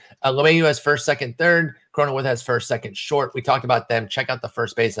not. LeMahieu has first, second, third. Cronenworth has first, second, short. We talked about them. Check out the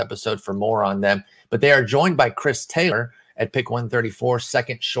first base episode for more on them. But they are joined by Chris Taylor at pick 134,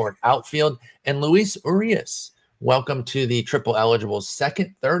 second, short, outfield, and Luis Urias. Welcome to the triple eligibles,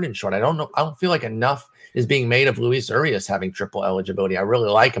 second, third, and short. I don't feel like enough is being made of Luis Urias having triple eligibility. I really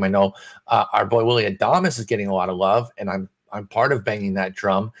like him. I know our boy Willy Adames is getting a lot of love, and I'm part of banging that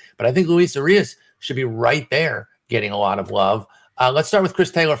drum. But I think Luis Urias should be right there getting a lot of love. Let's start with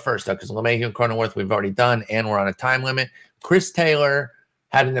Chris Taylor first, though, because LeMahieu and Cronenworth we've already done, and we're on a time limit. Chris Taylor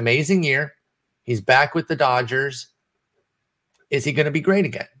had an amazing year. He's back with the Dodgers. Is he going to be great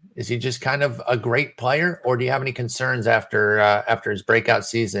again? Is he just kind of a great player, or do you have any concerns after his breakout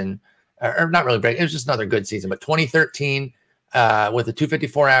season? Or not really break. It was just another good season, but 2013 with a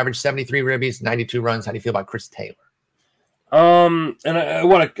 254 average, 73 ribbies, 92 runs. How do you feel about Chris Taylor? And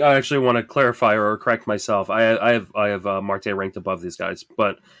I actually want to clarify or correct myself. I have Marte ranked above these guys,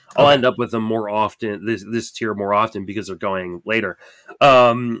 but I'll end up with them more often. This tier more often because they're going later.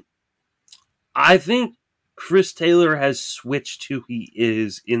 I think Chris Taylor has switched who he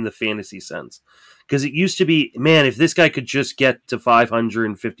is in the fantasy sense. Because it used to be, man, if this guy could just get to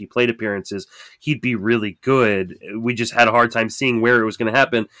 550 plate appearances, he'd be really good. We just had a hard time seeing where it was going to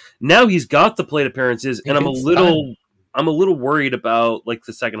happen. Now he's got the plate appearances, and I'm a little worried about like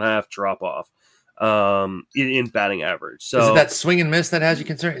the second half drop off in batting average. So is it that swing and miss that has you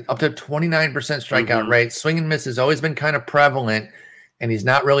concerned? Up to 29% strikeout rate. Swing and miss has always been kind of prevalent. And he's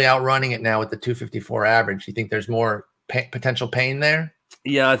not really outrunning it now with the 254 average. You think there's more potential pain there?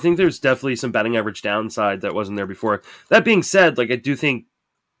 Yeah, I think there's definitely some batting average downside that wasn't there before. That being said, like I do think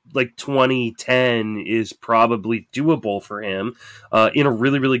like 2010 is probably doable for him in a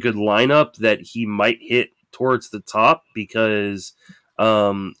really, really good lineup that he might hit towards the top because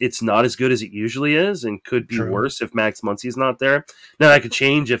it's not as good as it usually is and could be worse if Max Muncy's not there. Now that could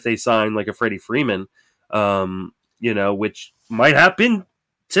change if they sign like a Freddie Freeman, which might happen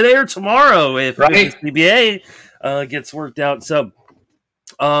today or tomorrow if the CBA gets worked out. So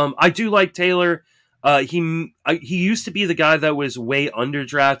I do like Taylor. He used to be the guy that was way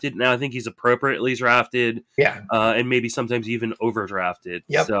underdrafted. Now I think he's appropriately drafted. Yeah. And maybe sometimes even overdrafted.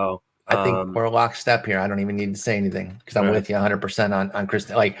 Yep. So I think we're lockstep here. I don't even need to say anything because I'm with you 100% on Chris.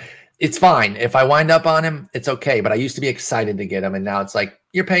 Like, it's fine. If I wind up on him, it's okay. But I used to be excited to get him. And now it's like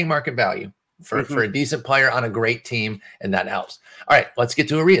you're paying market value for a decent player on a great team, and that helps. All right, let's get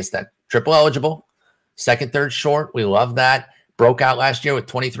to Urias then. Triple eligible, second, third, short. We love that. Broke out last year with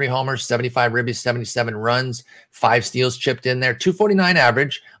 23 homers, 75 ribbies, 77 runs, 5 steals chipped in there, 249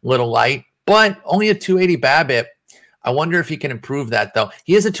 average, little light, but only a 280 BABIP. I wonder if he can improve that, though.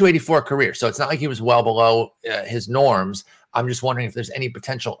 He has a 284 career, so it's not like he was well below his norms. I'm just wondering if there's any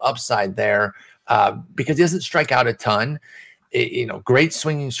potential upside there because he doesn't strike out a ton. Great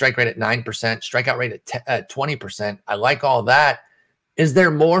swinging strike rate at 9%, strikeout rate at 20%. I like all that. Is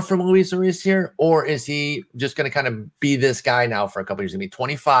there more from Luis Urias here, or is he just going to kind of be this guy now for a couple years? Going to be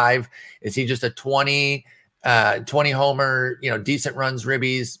 25? Is he just a 20 homer, decent runs,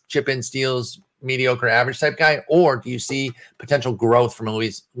 ribbies, chip in steals, mediocre average type guy, or do you see potential growth from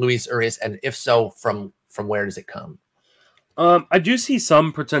Luis Urias, and if so, from where does it come? I do see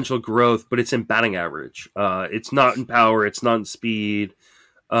some potential growth, but it's in batting average. It's not in power. It's not in speed.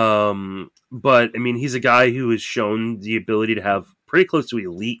 But I mean, he's a guy who has shown the ability to have pretty close to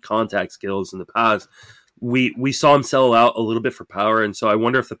elite contact skills in the past. We saw him sell out a little bit for power, and so I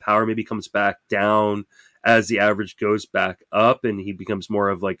wonder if the power maybe comes back down as the average goes back up, and he becomes more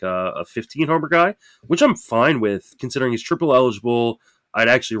of like a 15 homer guy, which I'm fine with considering he's triple eligible. I'd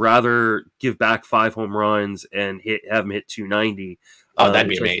actually rather give back 5 home runs and have him hit 290. Oh, that'd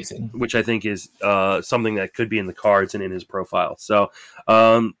be amazing. Which I think is something that could be in the cards and in his profile. So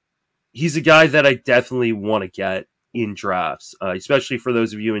he's a guy that I definitely want to get in drafts, especially for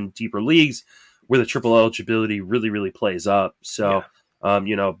those of you in deeper leagues where the triple eligibility really, really plays up. So,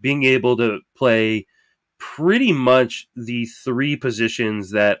 being able to play pretty much the 3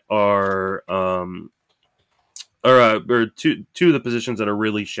 positions that are or two of the positions that are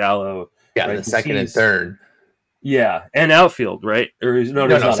really shallow. Yeah, right? The second and third. Yeah, and outfield, right? Or no,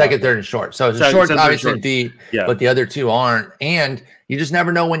 second, outfield. Third, and short. So it's a short, obviously deep, but the other two aren't. And you just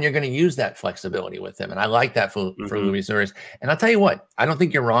never know when you're going to use that flexibility with him. And I like that for Luis Urias. And I'll tell you what, I don't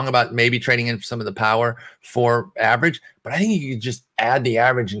think you're wrong about maybe trading in some of the power for average, but I think you could just add the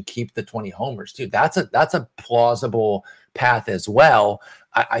average and keep the 20 homers too. That's a plausible path as well.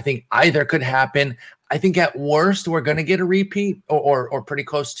 I think either could happen. I think at worst we're going to get a repeat or pretty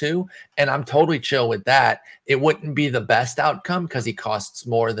close to, and I'm totally chill with that. It wouldn't be the best outcome because he costs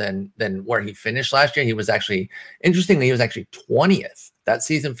more than where he finished last year. He was actually 20th. That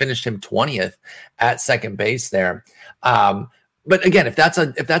season finished him 20th at second base there. But again, if that's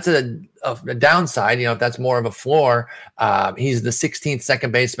a downside, if that's more of a floor, he's the 16th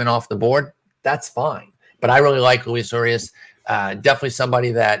second baseman off the board. That's fine. But I really like Luis Urias. Definitely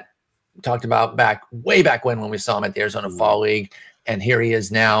somebody that talked about way back when we saw him at the Arizona Fall League, and here he is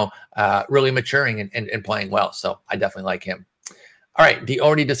now really maturing and playing well. So I definitely like him. All right, the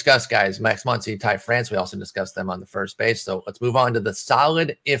already discussed guys, Max Muncy, Ty France. We also discussed them on the first base. So let's move on to the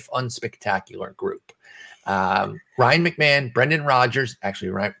solid, if unspectacular group. Ryan McMahon, Brendan Rodgers.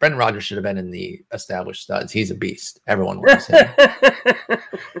 Actually, Brendan Rodgers should have been in the established studs. He's a beast. Everyone loves him.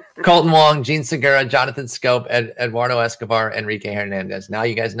 Colton Wong, Gene Segura, Jonathan Scope, Eduardo Escobar, Enrique Hernandez. Now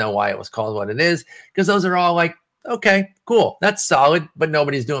you guys know why it was called what it is, because those are all like, okay, cool. That's solid, but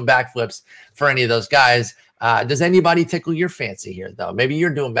nobody's doing backflips for any of those guys. Does anybody tickle your fancy here, though? Maybe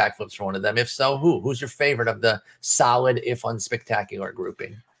you're doing backflips for one of them. If so, who's your favorite of the solid, if unspectacular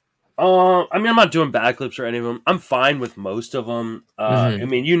grouping? I'm not doing backflips or any of them. I'm fine with most of them. I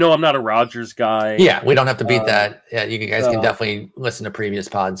mean, I'm not a Rodgers guy. Yeah, we don't have to beat that. Yeah, you guys can definitely listen to previous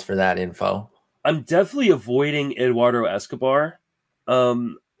pods for that info. I'm definitely avoiding Eduardo Escobar.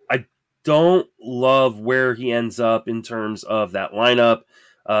 I don't love where he ends up in terms of that lineup.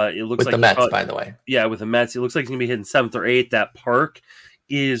 It looks with the Mets, by the way. Yeah, with the Mets. It looks like he's going to be hitting 7th or 8th. That park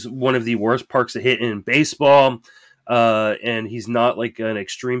is one of the worst parks to hit in baseball. And he's not like an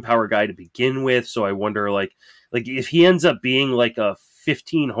extreme power guy to begin with. So I wonder like if he ends up being like a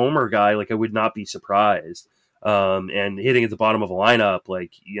 15 homer guy, like I would not be surprised. And hitting at the bottom of a lineup,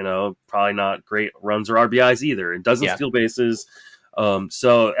 probably not great runs or RBIs either. And doesn't steal bases.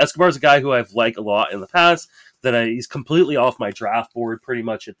 So Escobar's a guy who I've liked a lot in the past. He's completely off my draft board pretty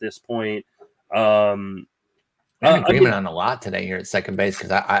much at this point. I'm in agreement on a lot today here at second base because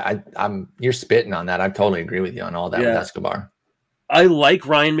you're spitting on that. I totally agree with you on all that with Escobar. I like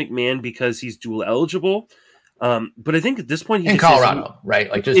Ryan McMahon because he's dual eligible, but I think at this point in Colorado, right?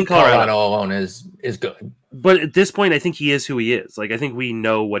 Like just in Colorado alone is good. But at this point, I think he is who he is. Like I think we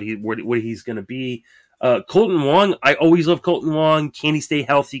know what he's going to be. Colton Wong, I always love Colton Wong. Can he stay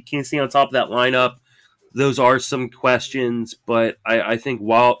healthy? Can he stay on top of that lineup? Those are some questions, but I think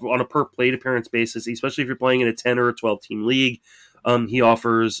while on a per plate appearance basis, especially if you're playing in a 10 or a 12 team league, he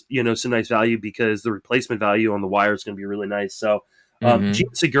offers, some nice value because the replacement value on the wire is going to be really nice. So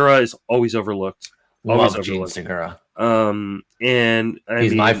Gene Segura is always overlooked. Love Gene Segura. And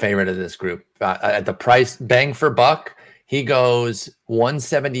he's my favorite of this group. At the price, bang for buck, he goes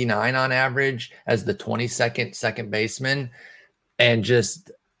 179 on average as the 22nd second baseman, and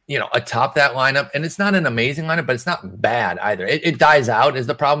just atop that lineup. And it's not an amazing lineup, but it's not bad either. It dies out is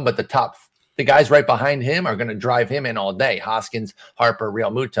the problem, but the guys right behind him are going to drive him in all day. Hoskins, Harper,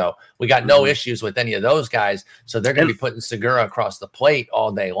 Real Muto. We got no issues with any of those guys. So they're going to be putting Segura across the plate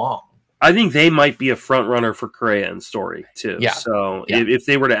all day long. I think they might be a front runner for Correa and Story too. Yeah. So if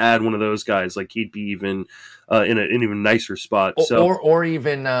they were to add one of those guys, like he'd be even in an even nicer spot. Or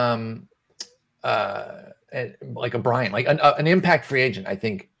even like a Bryant, like an impact free agent, I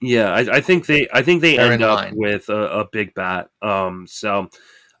think. Yeah, I think they end up with a big bat.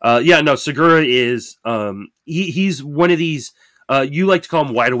 Segura is he's one of these you like to call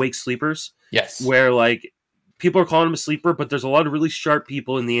them wide awake sleepers. Yes, where like people are calling him a sleeper, but there's a lot of really sharp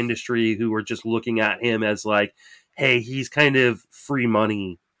people in the industry who are just looking at him as like, hey, he's kind of free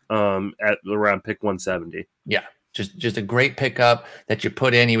money at around pick 170. Yeah. Just a great pickup that you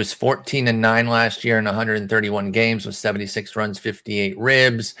put in. He was 14-9 last year in 131 games with 76 runs, 58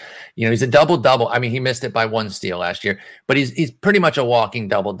 ribs. He's a double-double. I mean, he missed it by one steal last year, but he's pretty much a walking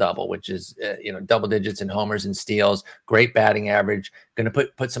double-double, which is, double digits in homers and steals. Great batting average. Going to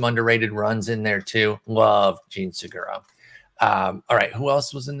put some underrated runs in there too. Love Gene Segura. All right. Who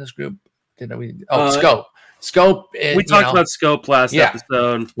else was in this group? Scope. Scope. We talked about Scope last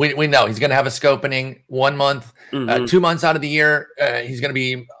episode. We know he's going to have a Scopening 1 month, 2 months out of the year. He's going to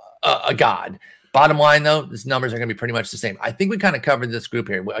be a god. Bottom line, though, these numbers are going to be pretty much the same. I think we kind of covered this group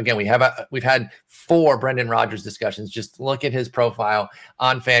here. Again, we've had 4 Brendan Rodgers discussions. Just look at his profile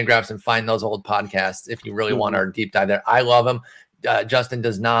on Fangraphs and find those old podcasts if you really want our deep dive there. I love him. Justin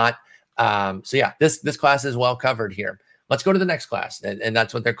does not. So yeah, this class is well covered here. Let's go to the next class, and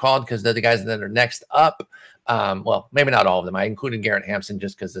that's what they're called because they're the guys that are next up. Well, maybe not all of them. I included Garrett Hampson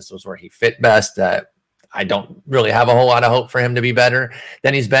just because this was where he fit best. I don't really have a whole lot of hope for him to be better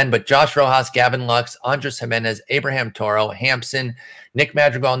than he's been, but Josh Rojas, Gavin Lux, Andres Jimenez, Abraham Toro, Hampson, Nick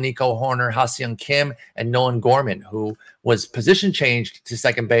Madrigal, Nico Hoerner, Ha-Seong Kim, and Nolan Gorman, who was position changed to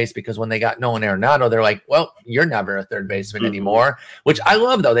second base because when they got Nolan Arenado, they're like, well, you're never a third baseman anymore, which I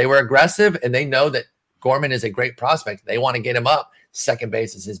love, though. They were aggressive, and they know that Gorman is a great prospect. They want to get him up. Second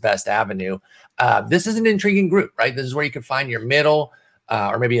base is his best avenue. This is an intriguing group, right? This is where you can find your middle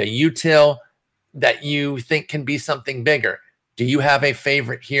or maybe a util that you think can be something bigger. Do you have a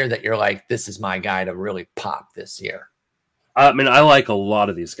favorite here that you're like, this is my guy to really pop this year? I mean, I like a lot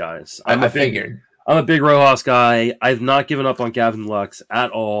of these guys. I'm a big Rojas guy. I've not given up on Gavin Lux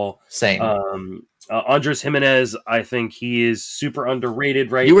at all. Same. Andres Jimenez, I think he is super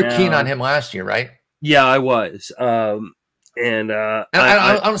underrated right now. You were keen on him last year, right? Yeah, I was. I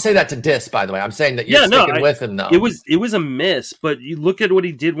don't say that to diss, by the way. I'm saying that you're sticking with him, though. It was a miss, but you look at what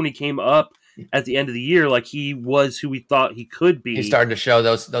he did when he came up at the end of the year, like he was who we thought he could be. He started to show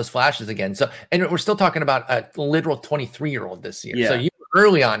those flashes again. So, and we're still talking about a literal 23-year-old this year. Yeah. So you were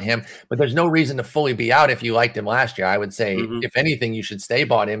early on him, but there's no reason to fully be out if you liked him last year. I would say, if anything, you should stay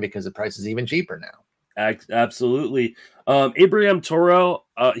bought in because the price is even cheaper now. Absolutely. Abraham Toro,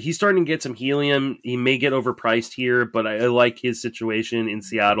 he's starting to get some helium. He may get overpriced here, but I like his situation in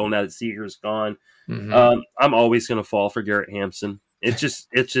Seattle now that Seager's gone. I'm always going to fall for Garrett Hampson. It's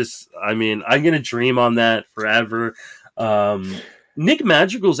just, I mean, I'm going to dream on that forever. Nick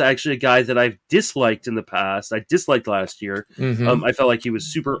Madrigal's actually a guy that I've disliked in the past. I disliked last year. I felt like he was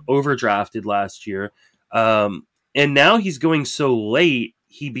super overdrafted last year. And now he's going so late,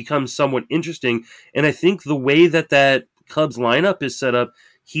 he becomes somewhat interesting. And I think the way that Cubs lineup is set up,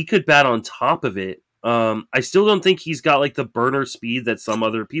 he could bat on top of it. I still don't think he's got like the burner speed that some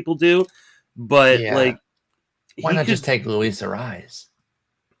other people do, but why not just take Luis Arraez?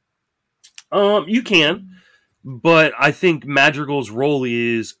 You can, but I think Madrigal's role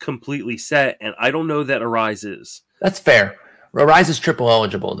is completely set, and I don't know that Arraez is. That's fair. Arraez is triple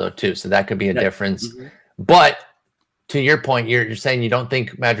eligible, though, too, so that could be a difference. But to your point, you're saying you don't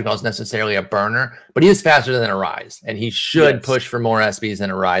think Madrigal is necessarily a burner, but he is faster than Arraez, and he should push for more SBs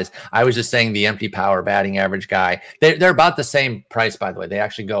than Arraez. I was just saying the empty power batting average guy. They're about the same price, by the way. They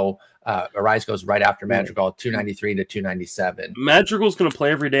actually go Arraez goes right after Madrigal, 293 to 297. Madrigal's going to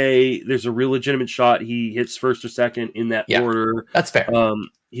play every day. There's a real legitimate shot he hits first or second in that order. That's fair.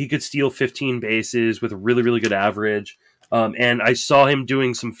 He could steal 15 bases with a really, really good average. And I saw him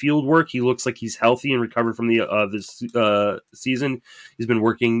doing some field work. He looks like he's healthy and recovered from this season. He's been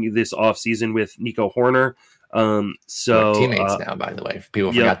working this off season with Nico Hoerner. So teammates now, by the way, if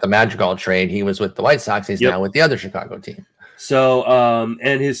people forgot the Madrigal trade, he was with the White Sox. He's now with the other Chicago team. So,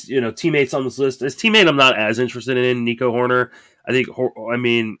 and his teammates on this list. His teammate, I'm not as interested in, Nico Hoerner.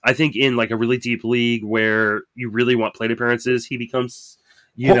 I think in like a really deep league where you really want plate appearances, he becomes.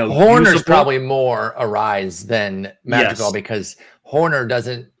 Hoerner's probably more Arraez than Madrigal because Hoerner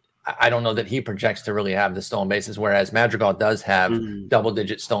doesn't. I don't know that he projects to really have the stolen bases, whereas Madrigal does have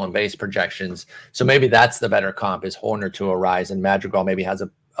double-digit stolen base projections. So maybe that's the better comp is Hoerner to Arraez, and Madrigal maybe has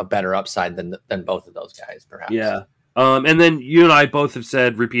a better upside than both of those guys, perhaps. Yeah. And then you and I both have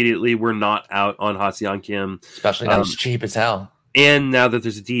said repeatedly we're not out on Ha-Seong Kim, especially now he's cheap as hell. And now that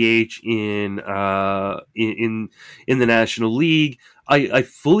there's a DH in the National League, I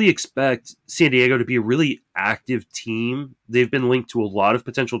fully expect San Diego to be a really active team. They've been linked to a lot of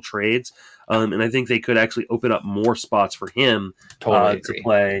potential trades, and I think they could actually open up more spots for him to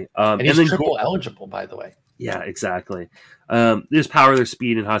play. And he's triple eligible, by the way. Yeah, exactly. There's power, there's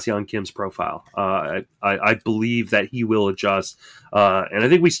speed in Ha-Seong Kim's profile. I believe that he will adjust. And I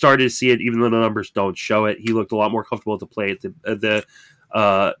think we started to see it, even though the numbers don't show it. He looked a lot more comfortable at the plate in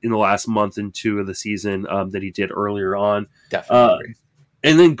the last month and two of the season than he did earlier on. Definitely.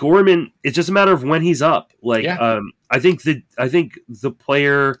 And then Gorman, it's just a matter of when he's up. I think the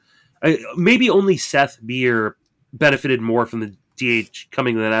player, maybe only Seth Beer benefited more from the DH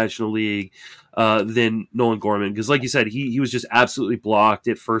coming to the National League than Nolan Gorman, because like you said, he was just absolutely blocked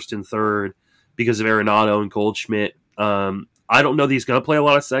at first and third because of Arenado and Goldschmidt. I don't know that he's going to play a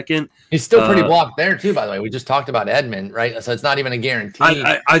lot of second. He's still pretty blocked there too, by the way. We just talked about Edman, right? So it's not even a guarantee.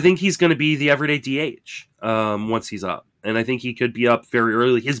 I think he's going to be the everyday DH once he's up, and I think he could be up very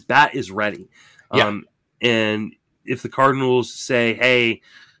early. His bat is ready. And if the Cardinals say, hey,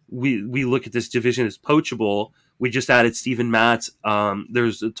 we look at this division as poachable, we just added Steven Matz.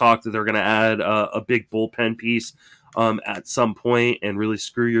 There's a talk that they're going to add a big bullpen piece at some point and really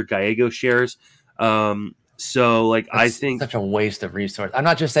screw your Gallego shares. So, like, I think such a waste of resource. I'm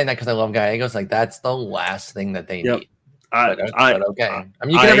not just saying that because I love Gallegos. Like, that's the last thing that they need. But okay. I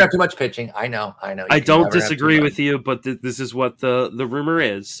mean, you can never have too much pitching. I know. I don't disagree with you, but this is what the rumor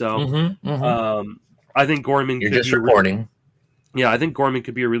is. So, I think Gorman. You're just reporting. I think Gorman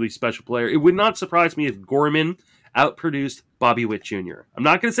could be a really special player. It would not surprise me if Gorman outproduced Bobby Witt Jr. I'm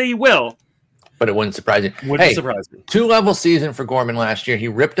not going to say he will, but it wouldn't surprise you. Wouldn't surprise me. 2-level season for Gorman last year. He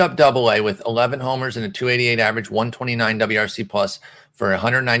ripped up Double-A with 11 homers and a 288 average, 129 WRC plus for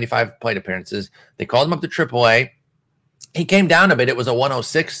 195 plate appearances. They called him up to Triple-A. He came down a bit. It was a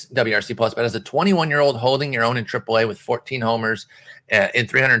 106 WRC plus, but as a 21-year-old holding your own in AAA with 14 homers in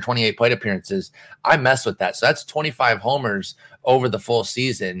 328 plate appearances, I mess with that. So that's 25 homers over the full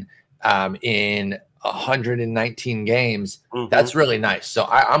season in 119 games. That's really nice. So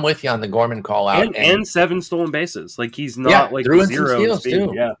I'm with you on the Gorman call out and 7 stolen bases. Like he's not like threw in zero some steals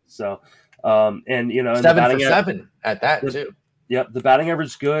too. Yeah. So and 7 for 7 at that too. Yep, the batting average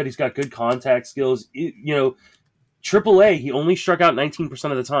is good. He's got good contact skills. AAA, he only struck out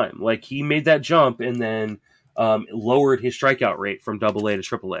 19% of the time. Like he made that jump and then lowered his strikeout rate from Double-A to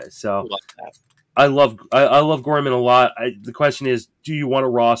AAA. So I love Gorman a lot. The question is, do you want to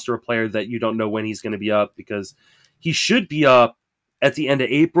roster a player that you don't know when he's going to be up? Because he should be up at the end of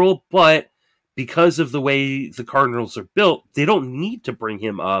April, but because of the way the Cardinals are built, they don't need to bring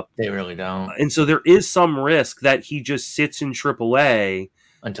him up. They really don't. And so there is some risk that he just sits in AAA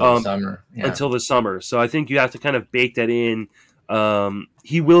until the summer. Yeah. Until the summer. So I think you have to kind of bake that in.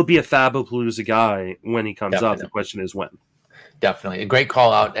 He will be a Fabapalooza guy when he comes up. The question is when. Definitely. A great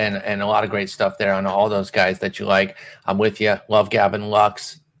call out and a lot of great stuff there on all those guys that you like. I'm with you. Love Gavin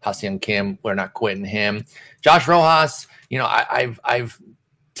Lux, Ha-Seong Kim. We're not quitting him. Josh Rojas, I've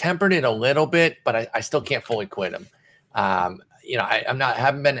tempered it a little bit, but I still can't fully quit him.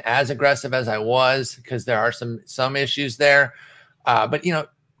 Haven't been as aggressive as I was because there are some issues there. But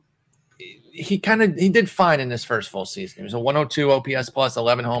he did fine in his first full season. He was a 102 OPS plus,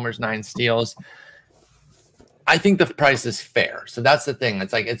 11 homers, 9 steals. I think the price is fair. So that's the thing.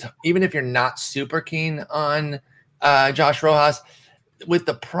 It's even if you're not super keen on Josh Rojas, with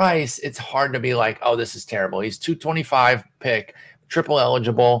the price, it's hard to be like, oh, this is terrible. He's 225 pick, triple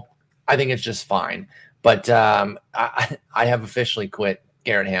eligible. I think it's just fine. But I have officially quit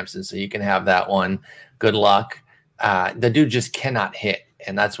Garrett Hampson, so you can have that one. Good luck. The dude just cannot hit,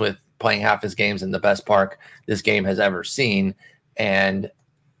 and that's with playing half his games in the best park this game has ever seen. And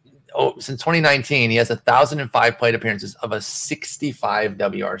since 2019, he has 1,005 plate appearances of a 65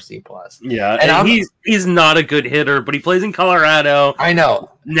 WRC plus. Yeah, and he's not a good hitter, but he plays in Colorado. I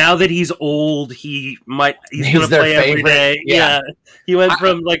know. Now that he's old, he's going to play every day. Yeah. He went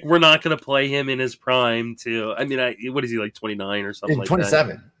from we're not going to play him in his prime to what is he, like 29 or something like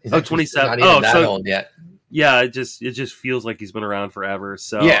 27. That? 27. Not even that old yet. Yeah, it just feels like he's been around forever.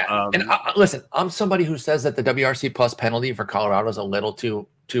 So yeah, and listen, I'm somebody who says that the WRC plus penalty for Colorado is a little too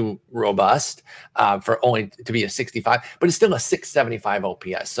robust for only to be a 65, but it's still a 675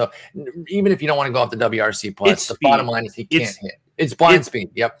 OPS. So even if you don't want to go off the WRC plus, the bottom line is he can't hit. It's blind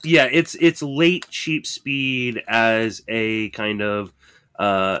speed. Yep. Yeah, it's late cheap speed as a kind of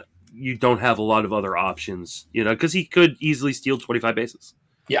you don't have a lot of other options, because he could easily steal 25 bases.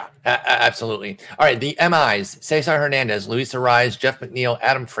 Yeah, absolutely. All right, the MIs: Cesar Hernandez, Luis Arraez, Jeff McNeil,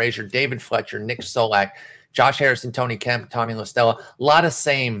 Adam Frazier, David Fletcher, Nick Solak, Josh Harrison, Tony Kemp, Tommy La Stella. A lot of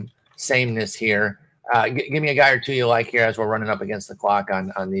sameness here. Give me a guy or two you like here as we're running up against the clock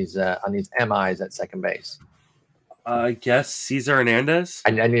on these MIs at second base. I guess Cesar Hernandez.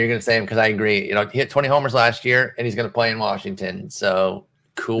 I knew you were going to say him because I agree. He hit 20 homers last year, and he's going to play in Washington. So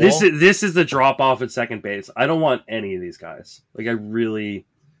cool. This is the drop off at second base. I don't want any of these guys.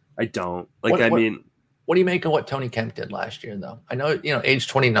 I don't. What do you make of what Tony Kemp did last year, though? I know, age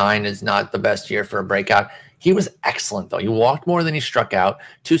 29 is not the best year for a breakout. He was excellent, though. He walked more than he struck out.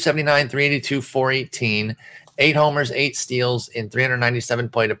 279, 382, 418, 8 homers, 8 steals in 397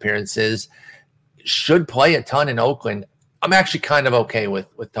 plate appearances. Should play a ton in Oakland. I'm actually kind of okay with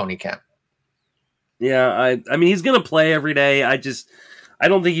Tony Kemp. Yeah, I mean, he's going to play every day. I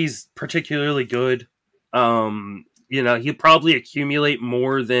don't think he's particularly good. He'll probably accumulate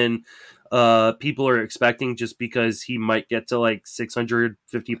more than people are expecting just because he might get to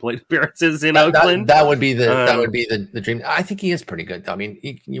 650 plate appearances in Oakland. That would be the dream. I think he is pretty good, though. I mean,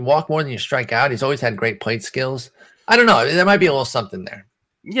 you walk more than you strike out. He's always had great plate skills. I don't know. There might be a little something there.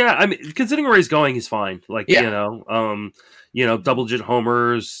 Yeah, I mean, considering where he's going, he's fine. Like, double-digit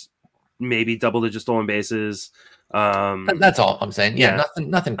homers, maybe double-digit stolen bases. That's all I'm saying. Yeah,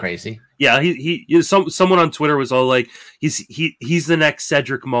 nothing crazy. Yeah, someone on Twitter was all like, he's the next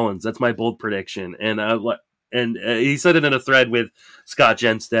Cedric Mullins. That's my bold prediction, and he said it in a thread with Scott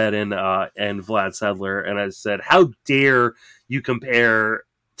Genstead and Vlad Sedler, and I said, how dare you compare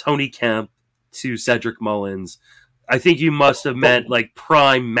Tony Kemp to Cedric Mullins? I think you must have meant like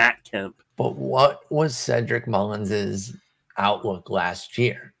prime Matt Kemp. But what was Cedric Mullins' outlook last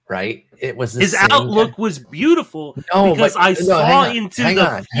year? Right? It was his outlook was beautiful because I saw into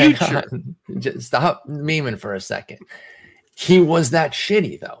the future. Just stop memeing for a second. He was that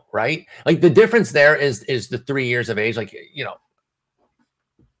shitty though, right? Like the difference there is the 3 years of age. Like,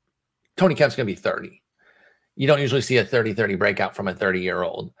 Tony Kemp's gonna be 30. You don't usually see a 30-30 breakout from a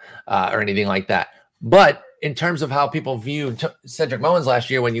 30-year-old or anything like that. But in terms of how people viewed Cedric Mullins last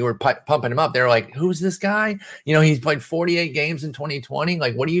year, when you were pumping him up, they were like, who's this guy? He's played 48 games in 2020.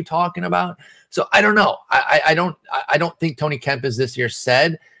 Like, what are you talking about? So I don't know. I don't think Tony Kemp is this year's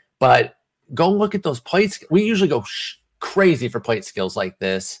said, but go look at those plates. We usually go crazy for plate skills like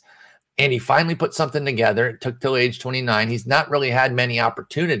this. And he finally put something together. It took till age 29. He's not really had many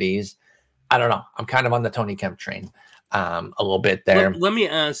opportunities. I don't know. I'm kind of on the Tony Kemp train a little bit there. Let me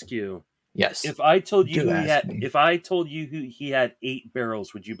ask you. Yes. If I told you he had 8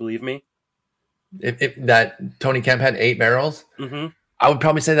 barrels, would you believe me? If that Tony Kemp had 8 barrels, I would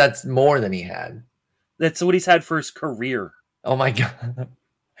probably say that's more than he had. That's what he's had for his career. Oh my God.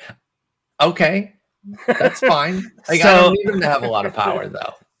 Okay, that's fine. Like, I don't need him to have a lot of power,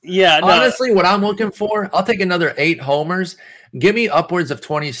 though. Yeah. Honestly, what I'm looking for, I'll take another 8 homers. Give me upwards of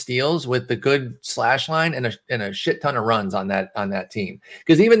 20 steals with the good slash line and a shit ton of runs on that team.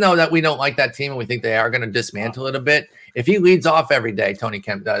 Because even though that we don't like that team and we think they are going to dismantle it a bit, if he leads off every day, Tony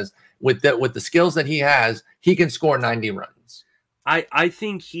Kemp does, with the skills that he has, he can score 90 runs. I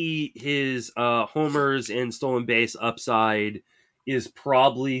think his homers and stolen base upside is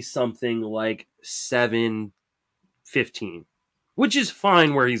probably something like 7-15, which is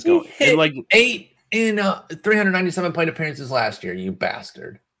fine where he's going. He hit like 8 in 397 plate appearances last year, you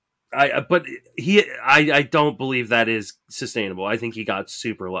bastard. I don't believe that is sustainable. I think he got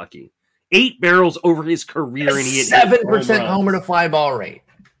super lucky. 8 barrels over his career, and he had 7% homer to fly ball rate.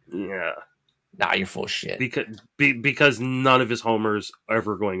 Yeah. Nah, you're full of shit. Because none of his homers are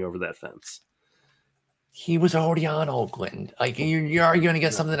ever going over that fence. He was already on Oakland. Like, you're arguing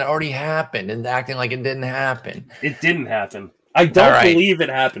against something that already happened and acting like it didn't happen. It didn't happen. I don't believe it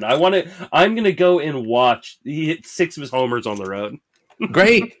happened. I'm going to go and watch. He hit 6 of his homers on the road.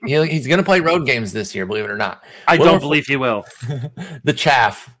 Great. He's going to play road games this year, believe it or not. I don't believe he will. The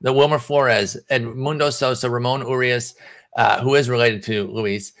Chaff, the Wilmer Flores, Edmundo Sosa, Ramon Urias, who is related to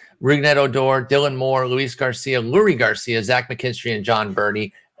Luis, Rougned Odor, Dylan Moore, Luis Garcia, Lurie Garcia, Zach McKinstry, and John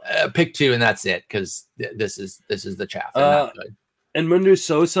Birdie. Pick 2, and that's it, because this is the Chaff. Not good. Edmundo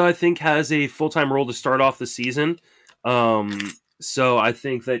Sosa, I think, has a full-time role to start off the season. So I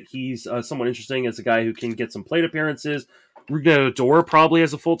think that he's somewhat interesting as a guy who can get some plate appearances. Rougned Odor probably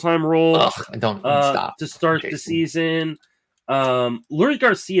has a full-time role stop to start the season. Lurie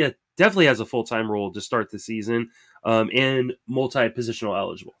Garcia definitely has a full-time role to start the season, and multi-positional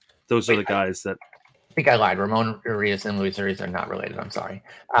eligible. Those are the guys that... I think I lied. Ramon Urias and Luis Urias are not related. I'm sorry.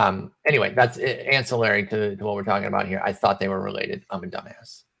 Anyway, that's ancillary to what we're talking about here. I thought they were related. I'm a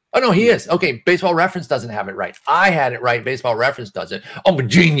dumbass. Oh, no, he is. Okay, Baseball Reference doesn't have it right. I had it right. Baseball Reference does it. I'm a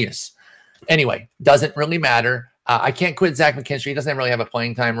genius. Anyway, doesn't really matter. I can't quit Zach McKinstry. He doesn't really have a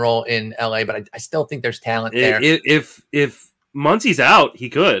playing time role in LA, but I still think there's talent there. If Muncy's out, he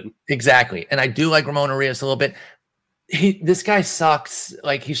could. Exactly. And I do like Ramon Urias a little bit. This guy sucks.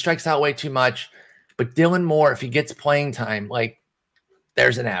 Like, he strikes out way too much. But Dylan Moore, if he gets playing time, like,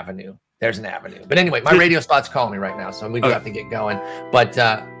 there's an avenue. But anyway, my radio spot's calling me right now, so we do have to get going. But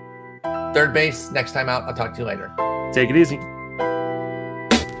third base, next time out, I'll talk to you later. Take it easy.